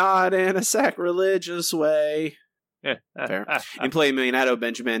 but not in a sacrilegious way. Fair. In Play Millionato,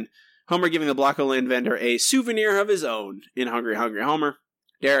 Benjamin. Homer giving the Block O Land vendor a souvenir of his own in Hungry Hungry Homer.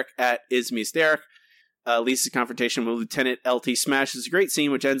 Derek at Ismies Derek. Lisa's confrontation with Lieutenant LT Smash is a great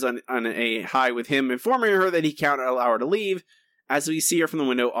scene, which ends on a high with him informing her that he can't allow her to leave, as we see her from the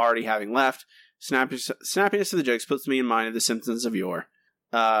window already having left. Snappiness of the jokes puts me in mind of the Simpsons of yore.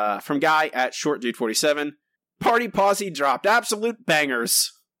 From Guy at ShortDude47. Party Posse dropped absolute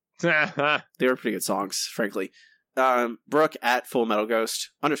bangers. They were pretty good songs, frankly. Brooke at _Full Metal Ghost.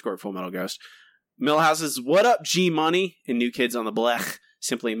 Millhouse's What Up G Money in New Kids on the Blech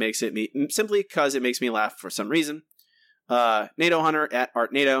simply because it makes me laugh for some reason. NATO Hunter at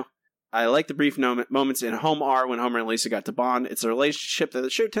Art NATO. I like the brief moments in Home R when Homer and Lisa got to bond. It's a relationship that the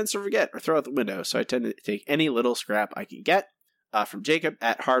show tends to forget or throw out the window, so I tend to take any little scrap I can get. From Jacob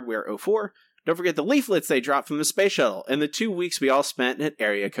at Hardware04. Don't forget the leaflets they dropped from the space shuttle and the 2 weeks we all spent at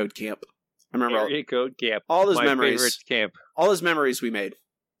Area Code Camp. I remember Area Code Camp. All those My memories. Favorite camp. All those memories we made.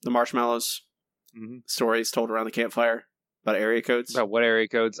 The marshmallows. Mm-hmm. Stories told around the campfire about area codes. About what area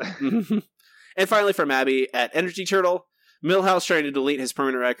codes? And finally from Abby at Energy Turtle. Milhouse trying to delete his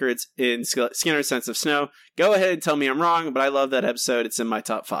permanent records in Skinner's Sense of Snow. Go ahead and tell me I'm wrong, but I love that episode. It's in my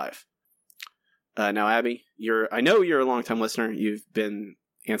top 5. Now, Abby, I know you're a long-time listener. You've been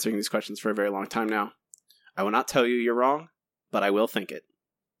answering these questions for a very long time now. I will not tell you you're wrong, but I will think it.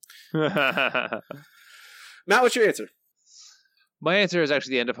 Matt, what's your answer? My answer is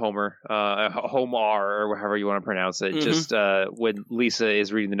actually the end of Homer, Homer, or however you want to pronounce it. Mm-hmm. Just when Lisa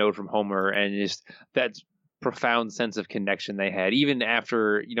is reading the note from Homer, and just that profound sense of connection they had, even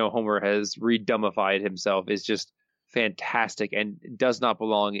after Homer has redummified himself, is just fantastic and does not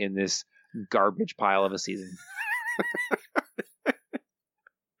belong in this garbage pile of a season.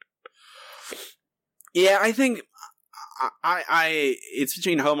 Yeah, I think I it's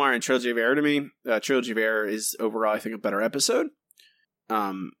between Homer and Trilogy of Error to me. Trilogy of Error is overall, I think, a better episode.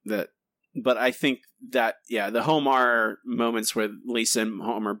 But I think that the Homer moments with Lisa and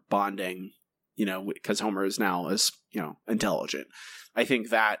Homer bonding, because Homer is now intelligent. I think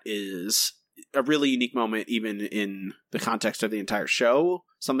that is a really unique moment, even in the context of the entire show.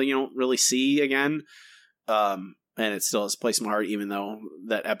 Something you don't really see again. And it still has a place in my heart, even though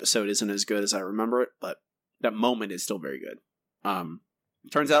that episode isn't as good as I remember it. But that moment is still very good.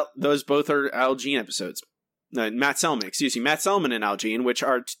 Turns out those both are Al Jean episodes. Matt Selman and Al Jean, which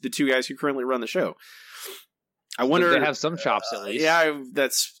are the two guys who currently run the show. I wonder. They have some chops at least.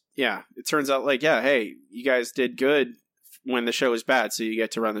 It turns out hey, you guys did good when the show is bad, so you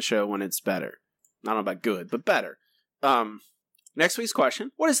get to run the show when it's better. I don't know about good, but better. Next week's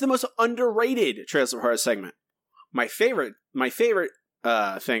question: what is the most underrated Treehouse of Horror segment? My favorite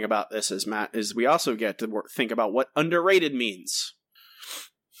thing about this is we also get to think about what underrated means.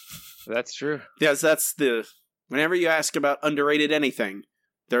 That's true. Yes, whenever you ask about underrated anything,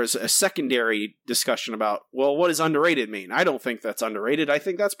 there's a secondary discussion about, well, what does underrated mean? I don't think that's underrated. I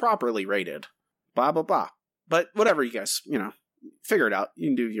think that's properly rated. Blah, blah, blah. But whatever, you guys, figure it out. You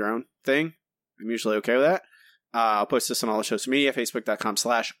can do your own thing. I'm usually okay with that. I'll post this on all the social media,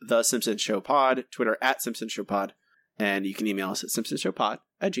 facebook.com/The Simpsons Show Pod, Twitter @Simpsons Show Pod, and you can email us at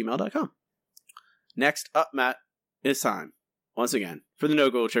simpsonshowpod@gmail.com. Next up, Matt, it's time, once again, for the No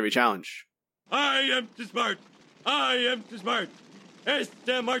Google Trivia Challenge. I am too smart. I am too smart.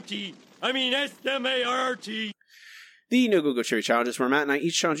 S-M-R-T. I mean S-M-A-R-T. The No Google Trivia Challenge is where Matt and I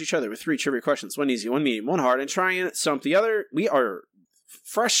each challenge each other with 3 trivia questions. 1 easy, 1 medium, 1 hard, and try and stump the other. We are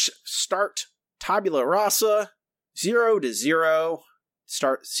fresh start, tabula rasa, 0-0.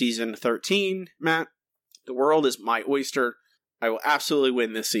 Start season 13, Matt. The world is my oyster. I will absolutely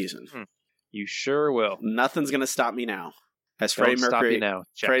win this season. You sure will. Nothing's going to stop me now. As Don't stop you now.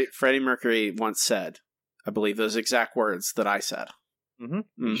 Freddie Mercury once said, I believe those exact words that I said.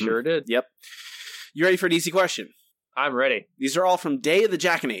 You sure did. Yep. You ready for an easy question? I'm ready. These are all from Day of the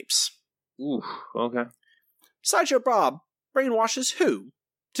Jackanapes. Ooh, okay. Sideshow Bob brainwashes who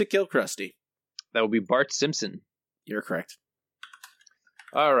to kill Krusty? That would be Bart Simpson. You're correct.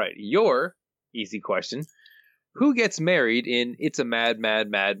 All right. Your easy question. Who gets married in It's a Mad,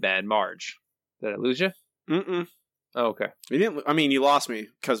 Mad, Mad, Mad Marge? Did I lose you? Mm-mm. Oh, okay. You lost me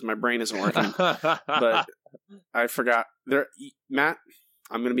because my brain isn't working. But I forgot. Matt,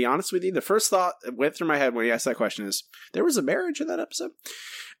 I'm going to be honest with you. The first thought that went through my head when you asked that question is, there was a marriage in that episode?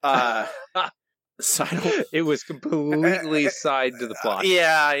 It was completely side to the plot.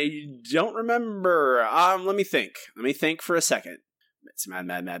 Yeah, I don't remember. Let me think. Let me think for a second. It's Mad,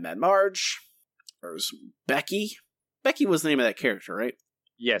 Mad, Mad, Mad Marge. There was Becky. Becky was the name of that character, right?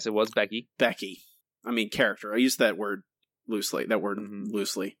 Yes, it was Becky. Becky. I mean, character. I use that word loosely.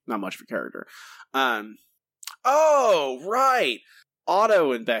 Loosely. Not much of a character. Oh, right.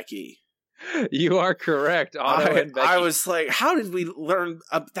 Otto and Becky. You are correct. Otto and Becky. I was like, how did we learn?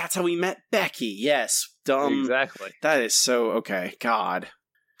 That's how we met Becky. Yes. Dumb. Exactly. That is so okay. God.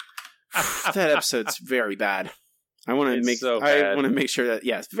 That episode's very bad. I want to make sure that,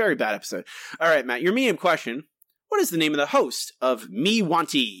 it's a very bad episode. All right, Matt, your medium question. What is the name of the host of Me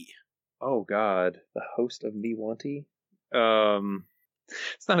Wanty? Oh, God. The host of Me Wanty?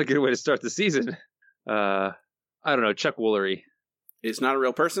 It's not a good way to start the season. I don't know. Chuck Woolery. It's not a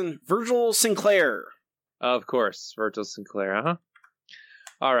real person. Virgil Sinclair. Of course. Virgil Sinclair,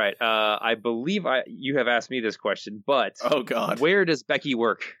 All right. I believe you have asked me this question, but... Oh, God. Where does Becky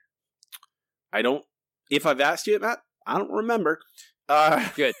work? I don't... If I've asked you it, Matt, I don't remember.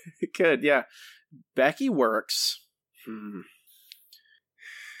 Good. Good, yeah. Becky works... Let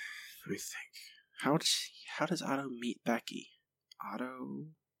me think. How does Otto meet Becky? Otto...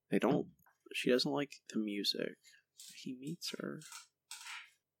 She doesn't like the music. He meets her.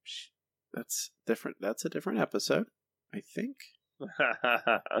 That's different. That's a different episode, I think.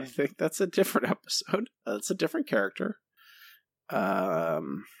 I think that's a different episode. That's a different character.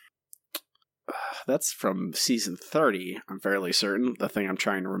 That's from season 30, I'm fairly certain. The thing I'm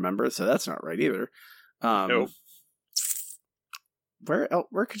trying to remember, so that's not right either. Nope.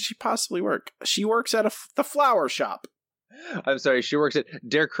 Where could she possibly work? She works at the flower shop. I'm sorry, she works at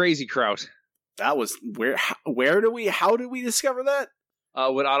Der Crazy Kraut. That was how did we discover that?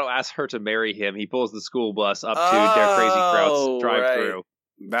 When Otto asks her to marry him, he pulls the school bus up to Der Crazy Kraut's drive-through.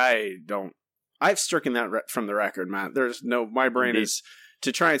 Right. I've stricken that from the record, Matt. My brain is,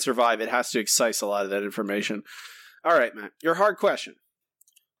 to try and survive, it has to excise a lot of that information. All right, Matt, your hard question.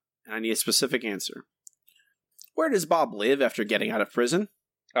 And I need a specific answer. Where does Bob live after getting out of prison?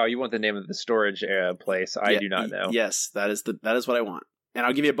 Oh, you want the name of the storage place? I do not know. Yes, that is what I want. And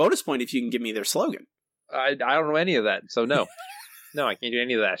I'll give you a bonus point if you can give me their slogan. I don't know any of that, so no. No, I can't do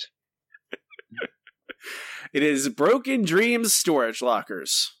any of that. It is Broken Dreams Storage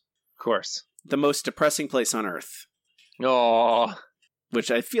Lockers. Of course. The most depressing place on Earth. Oh.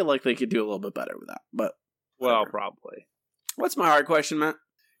 which I feel like they could do a little bit better with that. But well, probably. What's my hard question, Matt?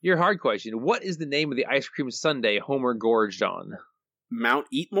 Your hard question. What is the name of the ice cream sundae Homer gorged on? Mount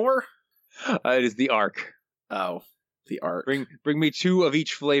Eatmore? It is the Ark. Oh, the Ark. Bring me 2 of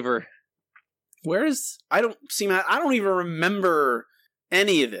each flavor. I don't even remember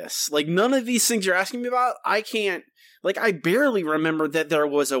any of this. Like, none of these things you're asking me about, I can't, like, I barely remember that there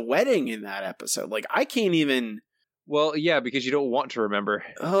was a wedding in that episode. Like, I can't even. Well, yeah, because you don't want to remember.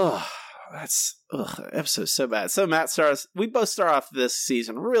 Episode's so bad. So Matt we both start off this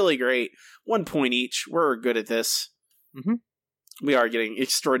season really great. 1 point each. We're good at this. Mm-hmm. We are getting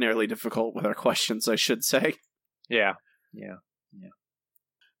extraordinarily difficult with our questions, I should say. Yeah.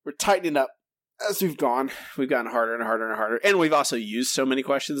 We're tightening up as we've gone. We've gotten harder and harder and harder. And we've also used so many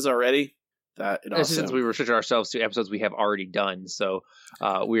questions already that it also... Since we restricted ourselves to episodes we have already done, so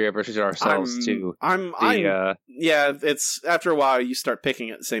we have restricted ourselves to... Yeah, it's... After a while, you start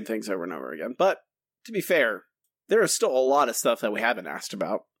picking at the same things over and over again. But, to be fair, there is still a lot of stuff that we haven't asked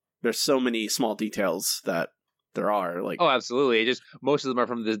about. There's so many small details that there are. Like, oh, absolutely. Just most of them are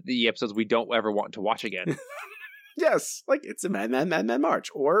from the episodes we don't ever want to watch again. Yes, like It's a Mad March,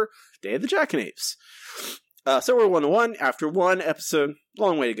 or Day of the Jackanapes. So we're 1-1 after one episode.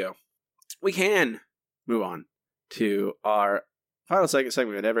 Long way to go. We can move on to our final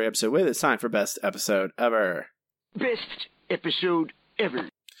segment of every episode with. It's time for Best Episode Ever. Best episode ever.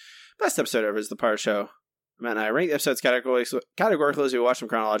 Best Episode Ever is the part of the show. Matt and I rank the episodes categorically as we watch them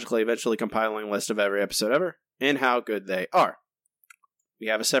chronologically, eventually compiling a list of every episode ever and how good they are. We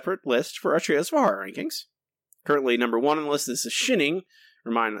have a separate list for our Treehouse of Horror rankings. Currently, number 1 on the list is The Shinning.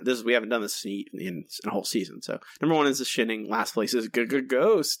 We haven't done this in a whole season. So, number 1 is The Shinning. Last place is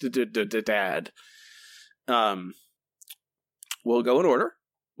Ghost Dad. We'll go in order.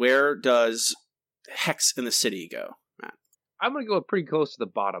 Where does Hex in the City go, Matt? I'm going to go pretty close to the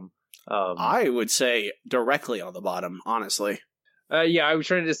bottom. I would say directly on the bottom, honestly. Yeah, I was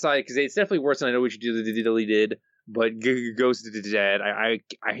trying to decide, because it's definitely worse than I Know What You Did, but Ghost Dad,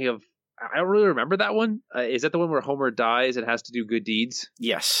 I don't really remember that one. Is that the one where Homer dies and has to do good deeds?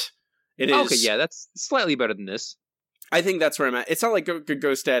 Yes. It is. Okay, yeah, that's slightly better than this. I think that's where I'm at. It's not like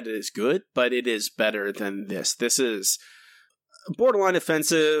Ghost Dad is good, but it is better than this. This is borderline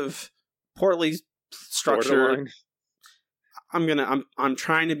offensive, poorly structured. Borderline. I'm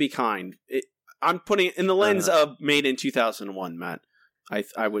trying to be kind. I'm putting it in the lens of made in 2001, Matt.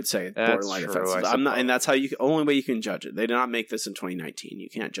 I would say borderline offensive. I'm not, and that's only way you can judge it. They did not make this in 2019. You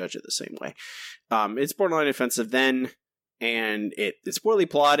can't judge it the same way. It's borderline offensive then, and it's poorly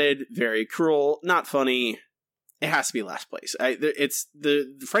plotted, very cruel, not funny. It has to be last place.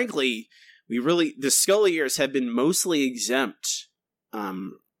 Frankly, the Scully years have been mostly exempt.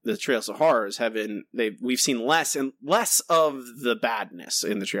 The Treehouse of Horrors we've seen less and less of the badness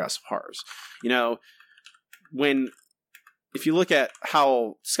in the Treehouse of Horrors. You know, if you look at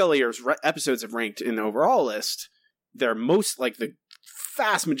how Scully years episodes have ranked in the overall list, they're most like the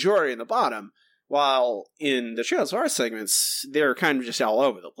vast majority in the bottom, while in the Treehouse of Horror segments, they're kind of just all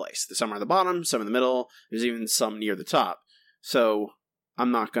over the place. Some are at the bottom, some in the middle, there's even some near the top. So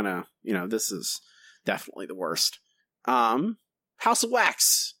I'm not gonna, this is definitely the worst. House of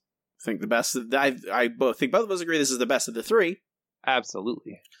Wax. I think the best. I think both of us agree this is the best of the 3.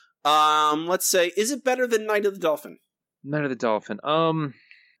 Absolutely. Let's say, is it better than Night of the Dolphin? Night of the Dolphin.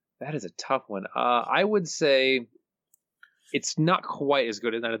 That is a tough one. I would say it's not quite as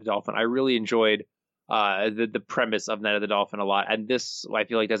good as Night of the Dolphin. I really enjoyed the premise of Night of the Dolphin a lot, and this I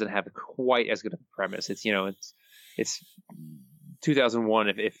feel like doesn't have quite as good of a premise. It's 2001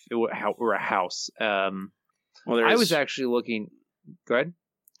 if it were a house. I was actually looking. Go ahead.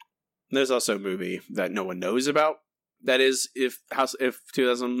 There's also a movie that no one knows about. That is if it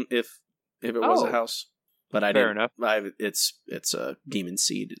was a house. But Fair enough. It's a Demon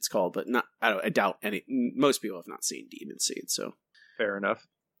Seed. It's called, but not. I doubt most people have not seen Demon Seed. So fair enough.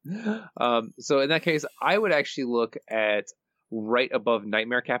 So in that case, I would actually look at right above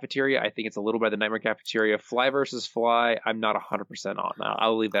Nightmare Cafeteria. I think it's a little better than Nightmare Cafeteria. Fly versus Fly, I'm not 100% on now.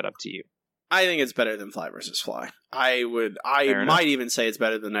 I'll leave that up to you. I think it's better than Fly versus Fly. I might even say it's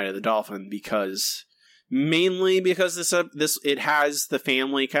better than Night of the Dolphin mainly because this it has the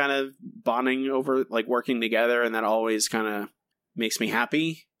family kind of bonding over, like, working together, and that always kind of makes me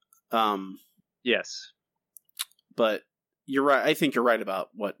happy. Yes. But you're right. I think you're right about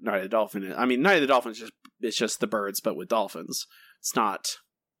what Night of the Dolphin is. I mean, Night of the Dolphin is just the birds, but with dolphins. It's not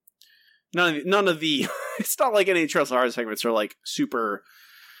none of the. It's not like any Treehouse of Horror segments are like super,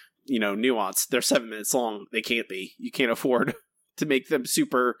 nuanced. They're 7 minutes long. They can't be. You can't afford to make them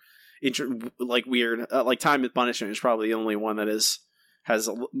super, weird. Like Time of Punishment is probably the only one that is has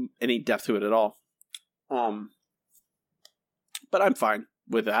any depth to it at all. But I'm fine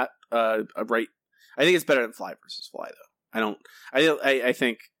with that. Right. I think it's better than Fly versus Fly, though. I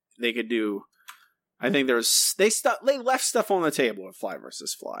think they could do. I think they left stuff on the table with Fly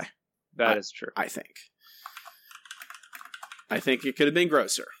versus Fly. That is true. I think it could have been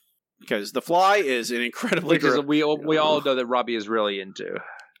grosser because The Fly is an incredibly. We all know that Robbie is really into.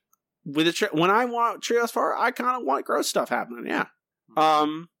 When I want Treehouse of Horror, I kind of want gross stuff happening. Yeah.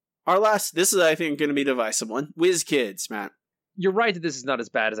 Our last. This is, I think, going to be a divisive one. Whiz Kids, Matt. You're right that this is not as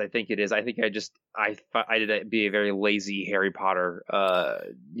bad as I think it is. I think I did it be a very lazy Harry Potter,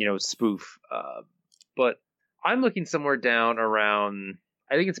 spoof. But I'm looking somewhere down around.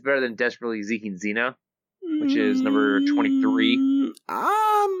 I think it's better than Desperately Seeking Xena, which is number 23.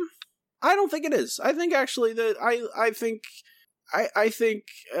 I don't think it is. I think actually that I think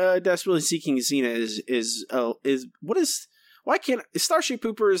Desperately Seeking Xena is what is why can't Starship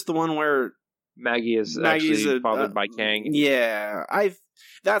Pooper is the one where Maggie's actually fathered by Kang. Yeah,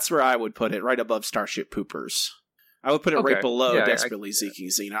 that's where I would put it, right above Starship Poopers. I would put it right below Desperately Seeking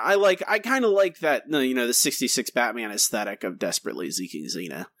Xena. I kind of like that, the 66 Batman aesthetic of Desperately Seeking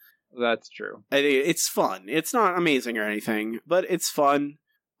Xena. That's true. It's fun. It's not amazing or anything, but it's fun.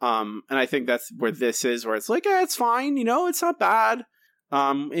 And I think that's where this is, where it's like, it's fine, it's not bad.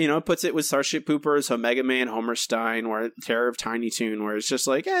 It puts it with Starship Poopers, Omega Man, Homer Stein, or Terror of Tiny Toon, where it's just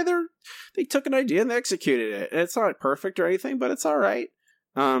like, they took an idea and they executed it. And it's not perfect or anything, but it's all right.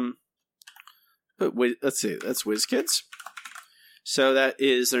 But let's see, that's Whiz Kids. So that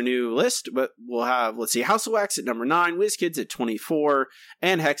is their new list, but we'll have, House of Wax at number 9, Whiz Kids at 24,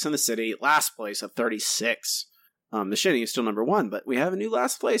 and Hex in the City, last place at 36. The Shining is still number 1, but we have a new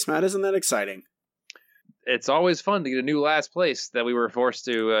last place, Matt. Isn't that exciting? It's always fun to get a new last place that we were forced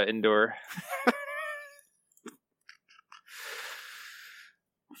to endure.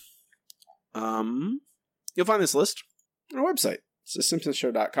 You'll find this list on our website. It's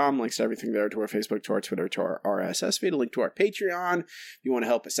thesimpsonshow.com. Links to everything there, to our Facebook, to our Twitter, to our RSS feed, a link to our Patreon. If you want to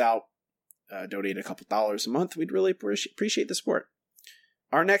help us out, donate a couple $1 a month. We'd really appreciate the support.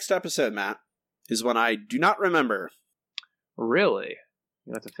 Our next episode, Matt, is one I do not remember. Really?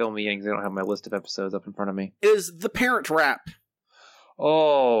 You have to fill me in because I don't have my list of episodes up in front of me. It is The Parent Trap.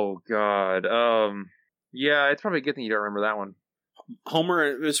 Oh, God. Yeah, it's probably a good thing you don't remember that one.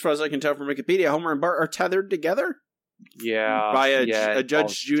 Homer, as far as I can tell from Wikipedia, Homer and Bart are tethered together? Yeah. By a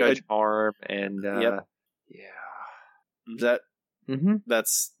Judge Harm and, yep. Yeah. Is that... Mm-hmm.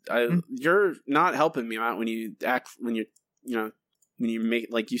 That's... You're not helping me out when you act... When you make...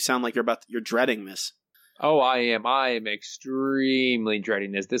 Like, you sound like you're dreading this. Oh, I am. I am extremely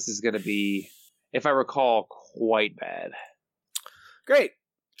dreading this. This is going to be, if I recall, quite bad. Great.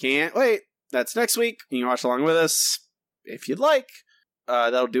 Can't wait. That's next week. You can watch along with us if you'd like.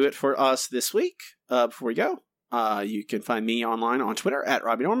 That'll do it for us this week. Before we go, you can find me online on Twitter at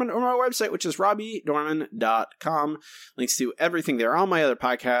Robbie Dorman, or my website, which is robbiedorman.com. Links to everything there. All my other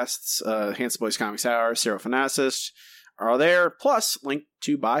podcasts, Handsome Boys Comics Hour, Serial Fanacist, are there, plus link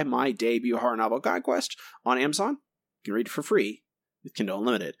to buy my debut horror novel, Conquest, on Amazon. You can read it for free with Kindle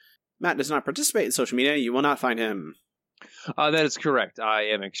Unlimited. Matt does not participate in social media. You will not find him. That is correct. I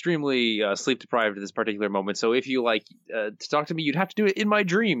am extremely sleep deprived at this particular moment, so if you like to talk to me, you'd have to do it in my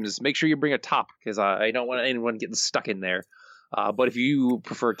dreams. Make sure you bring a top, because I don't want anyone getting stuck in there. But if you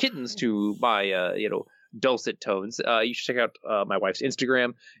prefer kittens to my, dulcet tones, you should check out my wife's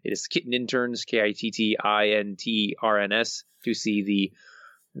Instagram. It is Kitten Interns, KITTINTRNS, to see the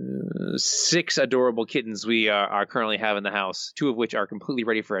 6 adorable kittens we are currently have in the house, 2 of which are completely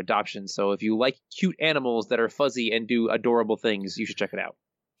ready for adoption. So if you like cute animals that are fuzzy and do adorable things, you should check it out.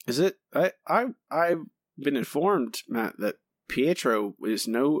 Is it? I've been informed, Matt, that Pietro is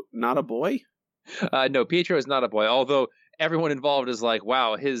not a boy? No, Pietro is not a boy, although everyone involved is like,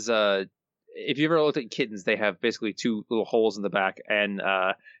 wow, his... if you ever looked at kittens, they have basically 2 little holes in the back, and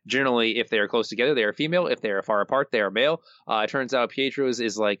generally, if they are close together, they are female. If they are far apart, they are male. It turns out Pietro's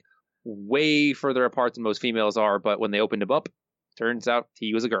is like way further apart than most females are, but when they opened him up, turns out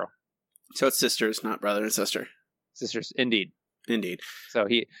he was a girl. So it's sisters, not brother and sister. Sisters, indeed. So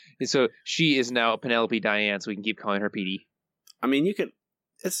she is now Penelope Diane, so we can keep calling her Petey. I mean,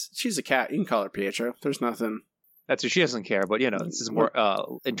 she's a cat. You can call her Pietro. There's nothing. That's what she doesn't care, but this is more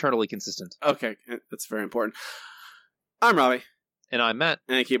internally consistent. Okay, that's very important. I'm Robbie. And I'm Matt.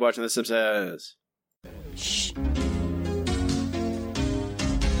 And keep watching The Simpsons. Shh.